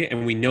certain way,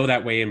 and we know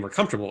that way, and we're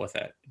comfortable with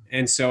it.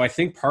 And so I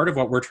think part of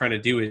what we're trying to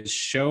do is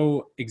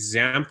show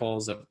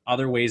examples of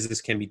other ways this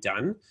can be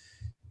done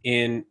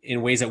in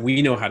ways that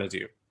we know how to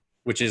do,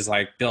 which is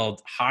like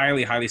build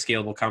highly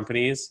scalable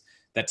companies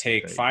that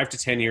take 5 to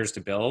 10 years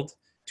to build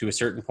to a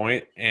certain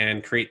point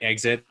and create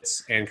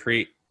exits and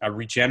create a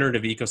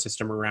regenerative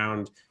ecosystem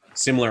around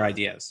similar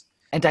ideas.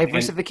 And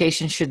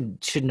diversification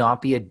should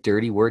not be a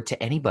dirty word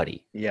to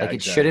anybody. Yeah, like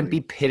it shouldn't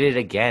be pitted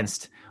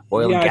against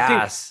oil and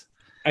gas.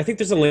 I think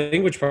there's a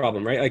language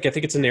problem, right? Like I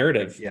think it's a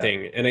narrative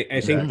thing. And I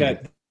think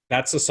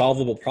that's a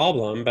solvable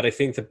problem, but I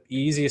think the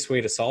easiest way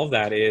to solve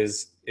that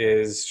is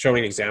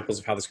showing examples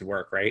of how this could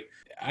work, right?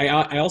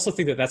 I also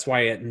think that's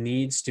why it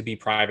needs to be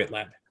private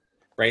led,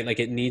 right? Like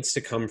it needs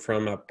to come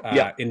from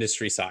a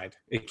industry side.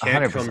 It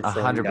can't come from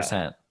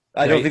 100%.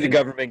 I don't think the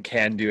government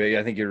can do it.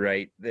 I think you're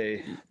right. But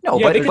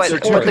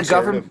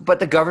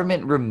the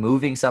government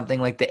removing something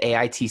like the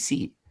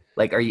AITC.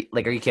 Like, are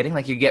you kidding?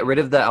 Like, you get rid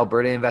of the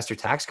Alberta Investor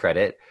Tax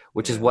Credit,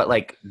 which is what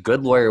like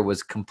Good Lawyer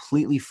was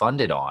completely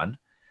funded on.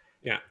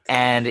 Yeah.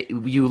 And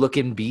you look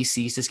in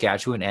BC,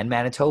 Saskatchewan, and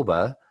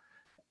Manitoba,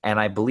 and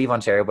I believe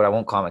Ontario, but I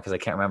won't comment because I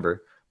can't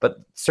remember. But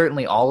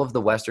certainly all of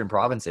the Western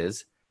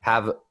provinces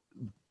have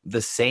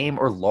the same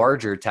or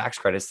larger tax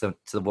credits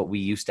to what we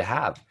used to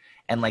have.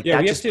 And like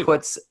that just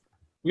puts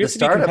the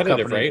startup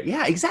company, right?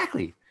 Yeah,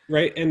 exactly.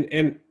 Right.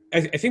 And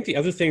I think the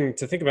other thing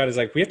to think about is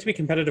like we have to be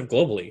competitive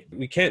globally.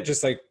 We can't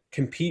just like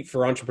compete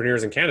for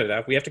entrepreneurs in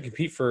Canada. We have to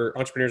compete for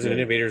entrepreneurs and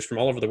innovators from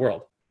all over the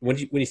world. When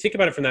you think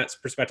about it from that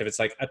perspective, it's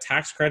like a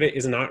tax credit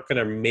is not going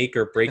to make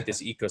or break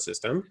this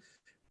ecosystem,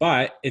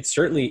 but it's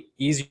certainly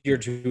easier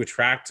to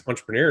attract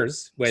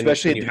entrepreneurs when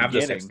you have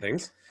those types of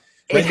things.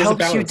 It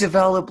helps you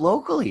develop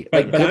locally.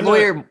 Like Good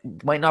Lawyer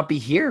might not be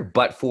here,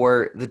 but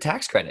for the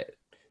tax credit.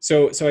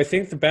 So I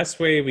think the best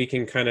way we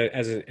can kind of,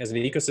 as an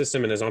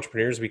ecosystem and as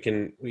entrepreneurs, we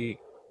can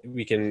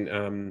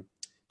kind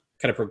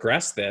of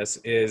progress this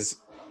is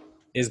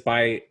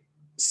by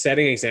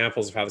setting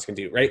examples of how this can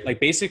do, right? Like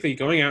basically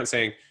going out and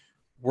saying,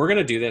 we're going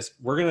to do this.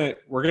 We're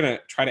going to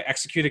try to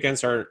execute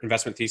against our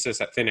investment thesis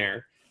at thin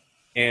air.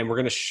 And we're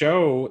going to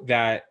show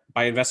that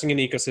by investing in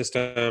the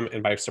ecosystem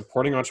and by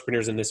supporting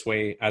entrepreneurs in this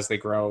way as they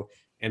grow,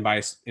 and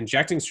by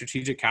injecting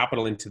strategic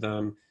capital into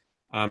them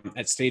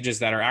at stages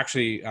that are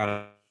actually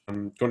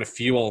going to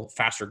fuel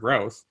faster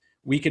growth,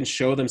 we can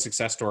show them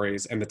success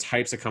stories and the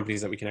types of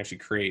companies that we can actually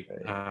create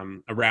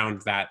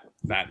around that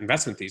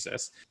investment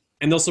thesis.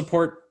 And they'll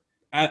support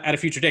at a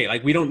future date.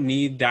 Like we don't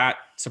need that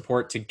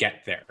support to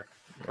get there,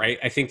 right?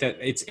 I think that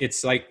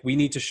it's like we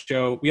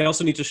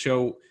also need to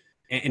show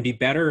and be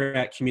better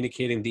at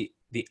communicating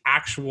the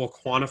actual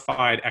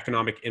quantified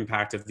economic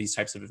impact of these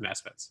types of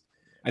investments.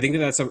 I think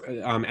that's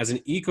as an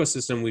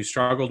ecosystem we've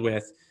struggled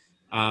with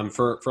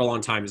for a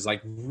long time, is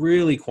like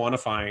really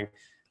quantifying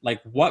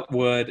like what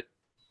would,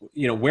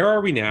 where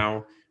are we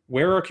now?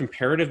 Where are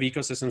comparative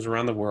ecosystems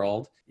around the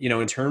world,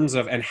 in terms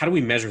of, and how do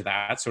we measure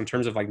that? So in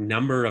terms of like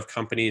number of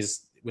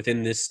companies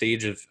within this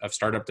stage of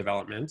startup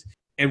development,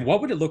 and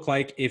what would it look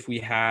like if we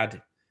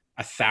had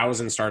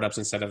 1,000 startups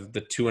instead of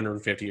the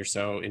 250 or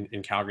so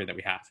in Calgary that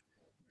we have,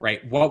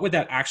 right? What would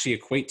that actually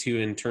equate to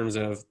in terms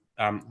of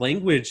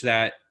language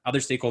that other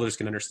stakeholders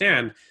can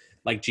understand,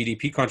 like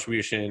GDP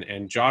contribution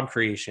and job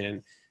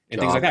creation and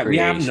things like that? We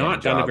have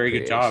not done a very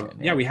good job.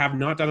 Yeah, we have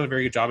not done a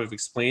very good job of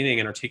explaining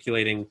and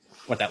articulating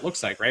what that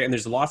looks like, right? And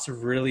there's lots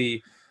of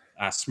really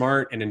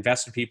smart and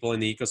invested people in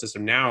the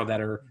ecosystem now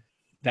that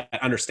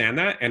understand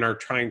that and are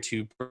trying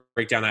to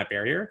break down that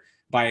barrier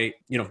by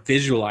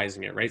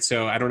visualizing it, right?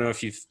 So I don't know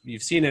if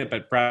you've seen it,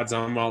 but Brad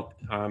Zumwalt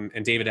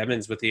and David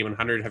Edmonds with the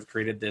A100 have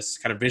created this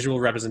kind of visual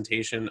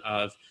representation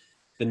of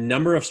the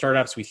number of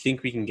startups we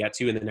think we can get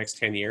to in the next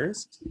 10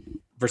 years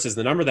versus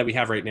the number that we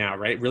have right now,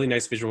 right? Really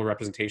nice visual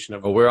representation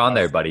of. Oh, we're on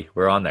there, buddy.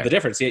 We're on there. The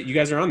difference. Yeah, you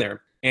guys are on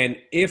there. And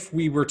if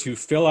we were to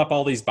fill up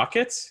all these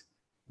buckets,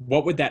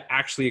 what would that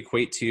actually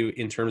equate to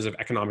in terms of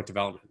economic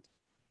development?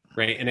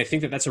 Right. And I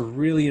think that that's a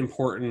really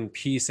important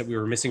piece that we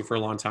were missing for a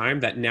long time,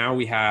 that now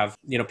we have,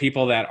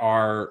 people that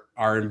are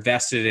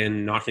invested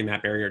in knocking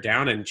that barrier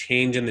down and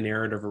changing the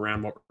narrative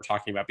around what we're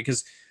talking about.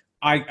 Because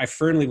I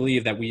firmly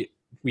believe that we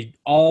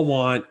all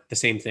want the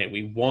same thing.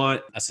 We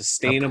want a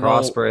sustainable,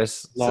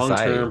 prosperous,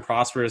 long-term,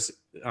 prosperous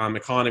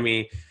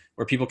economy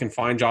where people can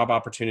find job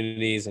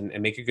opportunities and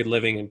make a good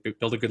living and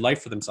build a good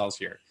life for themselves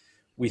here.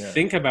 We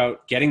think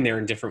about getting there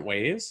in different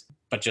ways,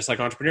 but just like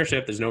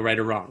entrepreneurship, there's no right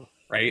or wrong,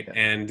 right?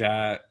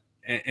 Yeah.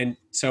 And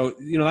so,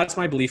 that's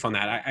my belief on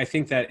that. I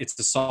think that it's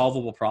a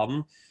solvable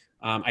problem.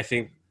 I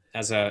think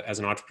as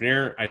an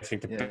entrepreneur, I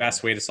think the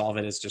best way to solve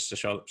it is just to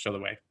show the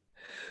way.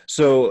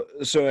 So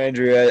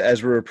Andrew,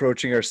 as we're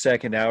approaching our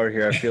second hour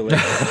here, I feel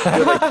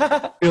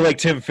like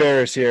Tim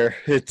Ferriss here.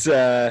 It's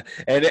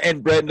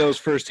and Brett knows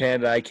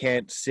firsthand I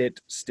can't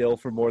sit still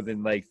for more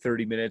than like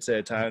 30 minutes at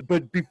a time.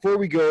 But before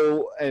we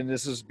go, and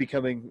this is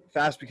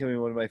fast becoming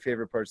one of my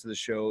favorite parts of the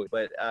show,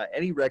 but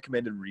any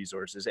recommended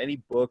resources, any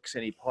books,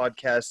 any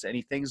podcasts,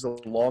 any things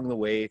along the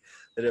way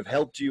that have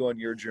helped you on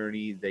your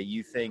journey that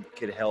you think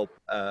could help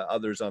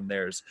others on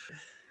theirs?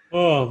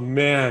 Oh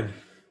man.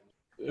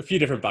 A few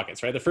different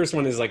buckets, right? The first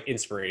one is like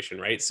inspiration,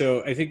 right?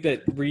 So I think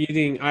that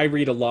I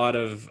read a lot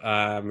of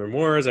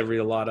memoirs, I read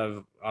a lot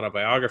of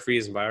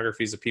autobiographies and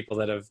biographies of people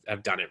that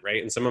have done it, right?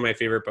 And some of my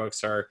favorite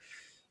books are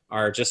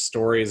just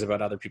stories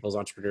about other people's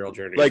entrepreneurial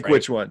journeys. Like right?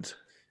 Which ones?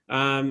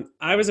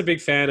 I was a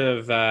big fan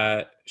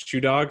of Shoe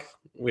Dog,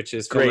 which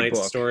is Phil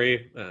Knight's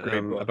story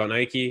about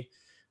Nike.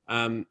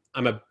 I'm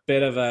a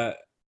bit of a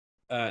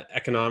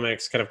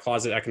economics, kind of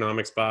closet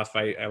economics buff.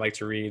 I like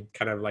to read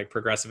kind of like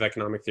progressive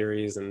economic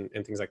theories and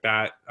things like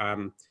that.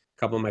 A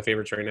couple of my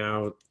favorites right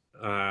now,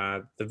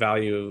 The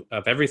Value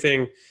of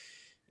Everything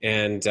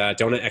and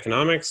Donut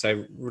Economics.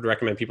 I would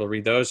recommend people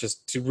read those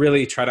just to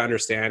really try to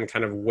understand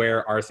kind of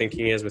where our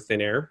thinking is with thin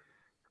air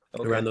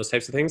around those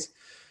types of things,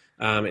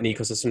 and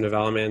ecosystem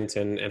development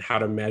and how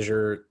to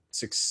measure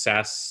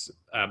success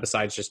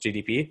besides just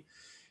GDP.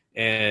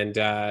 And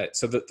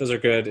so those are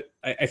good.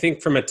 I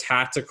think from a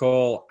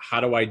tactical, how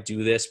do I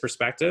do this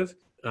perspective,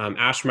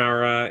 Ash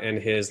Maurya and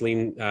his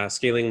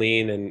scaling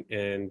lean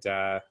and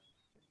I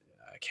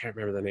can't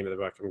remember the name of the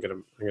book. I'm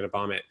gonna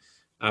bomb it.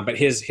 But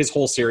his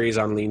whole series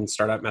on lean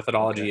startup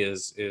methodology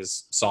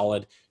is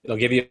solid. It'll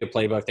give you a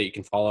playbook that you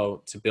can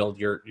follow to build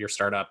your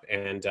startup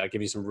and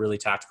give you some really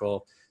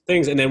tactical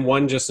things. And then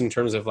one just in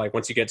terms of like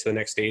once you get to the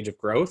next stage of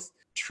growth,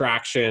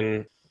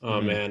 traction. Oh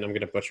man, I'm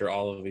gonna butcher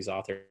all of these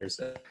authors.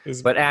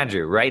 But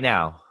Andrew, right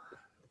now,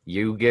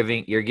 you're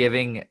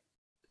giving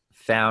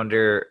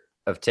founder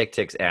of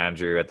TickTix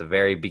Andrew at the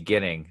very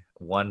beginning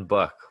one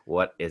book.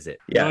 What is it?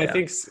 Yeah, I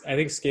think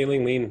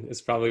Scaling Lean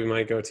is probably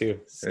my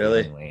go-to.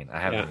 Really? Lean. I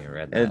haven't even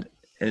read that.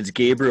 And it's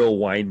Gabriel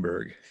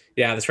Weinberg.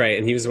 Yeah, that's right.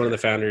 And he was one of the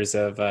founders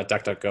of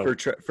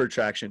DuckDuckGo for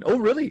Traction. Oh,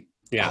 really?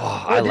 Yeah.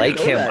 Oh, I like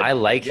him. I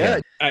like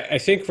him. I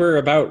think we're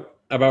about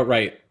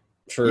right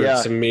for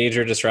some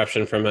major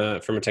disruption from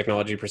a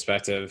technology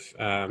perspective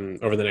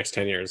over the next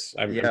 10 years.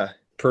 I'm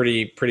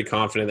pretty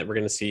confident that we're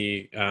going to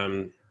see,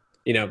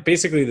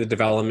 basically the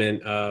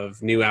development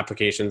of new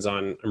applications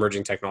on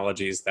emerging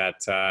technologies that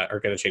are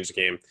going to change the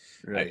game.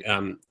 Right.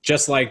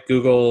 Just like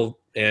Google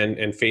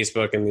and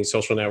Facebook and these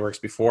social networks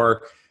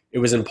before, it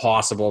was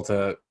impossible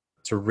to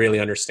really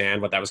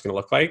understand what that was going to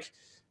look like.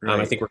 Right.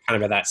 I think we're kind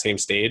of at that same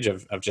stage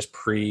of just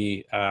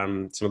some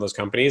of those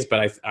companies,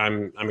 but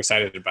I'm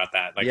excited about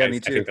that. Like, I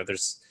think that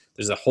there's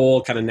a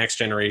whole kind of next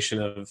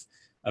generation of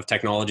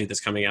technology that's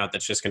coming out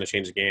that's just going to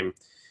change the game.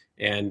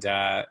 And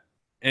I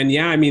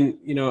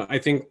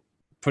think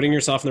putting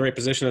yourself in the right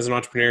position as an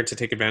entrepreneur to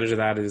take advantage of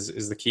that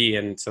is the key.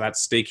 And so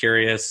that's stay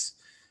curious,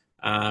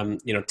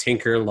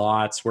 tinker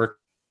lots, work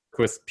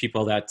with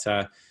people that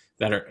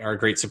are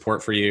great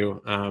support for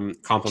you,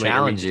 compliment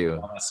challenge you,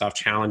 all that stuff,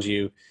 challenge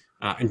you.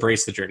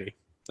 Embrace the journey.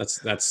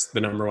 That's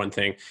the number one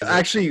thing.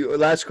 Actually,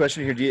 last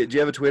question here. Do you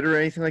have a Twitter or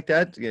anything like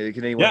that?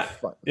 Can anyone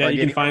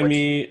you can find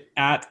me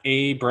at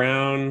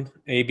abrown,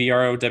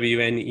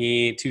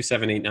 ABROWNE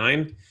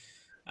 2789.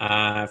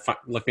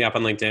 Look me up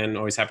on LinkedIn.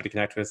 Always happy to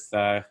connect with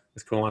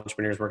cool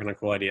entrepreneurs working on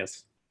cool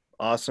ideas.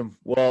 Awesome.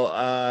 Well,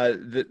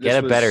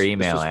 get a better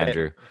email,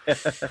 Andrew.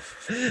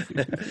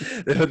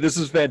 This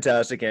was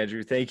fantastic,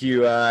 Andrew. Thank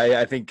you.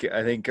 I think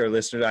our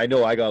listeners, I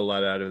know I got a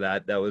lot out of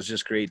that. That was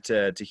just great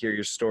to hear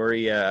your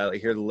story,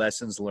 hear the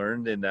lessons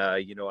learned. And,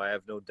 I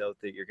have no doubt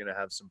that you're going to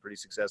have some pretty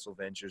successful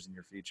ventures in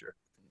your future.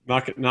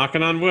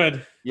 Knocking on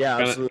wood. Yeah,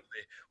 absolutely.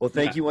 Well,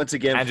 thank you once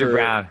again. Andrew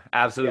Brown.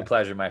 Absolute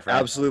pleasure, my friend.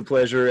 Absolute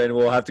pleasure. And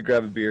we'll have to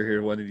grab a beer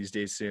here one of these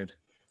days soon.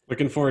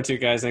 Looking forward to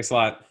it, guys. Thanks a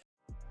lot.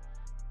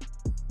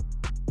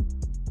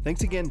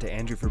 Thanks again to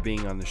Andrew for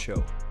being on the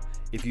show.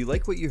 If you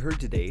like what you heard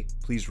today,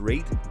 please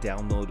rate,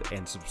 download,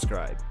 and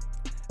subscribe.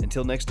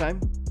 Until next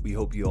time, we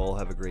hope you all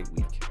have a great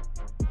week.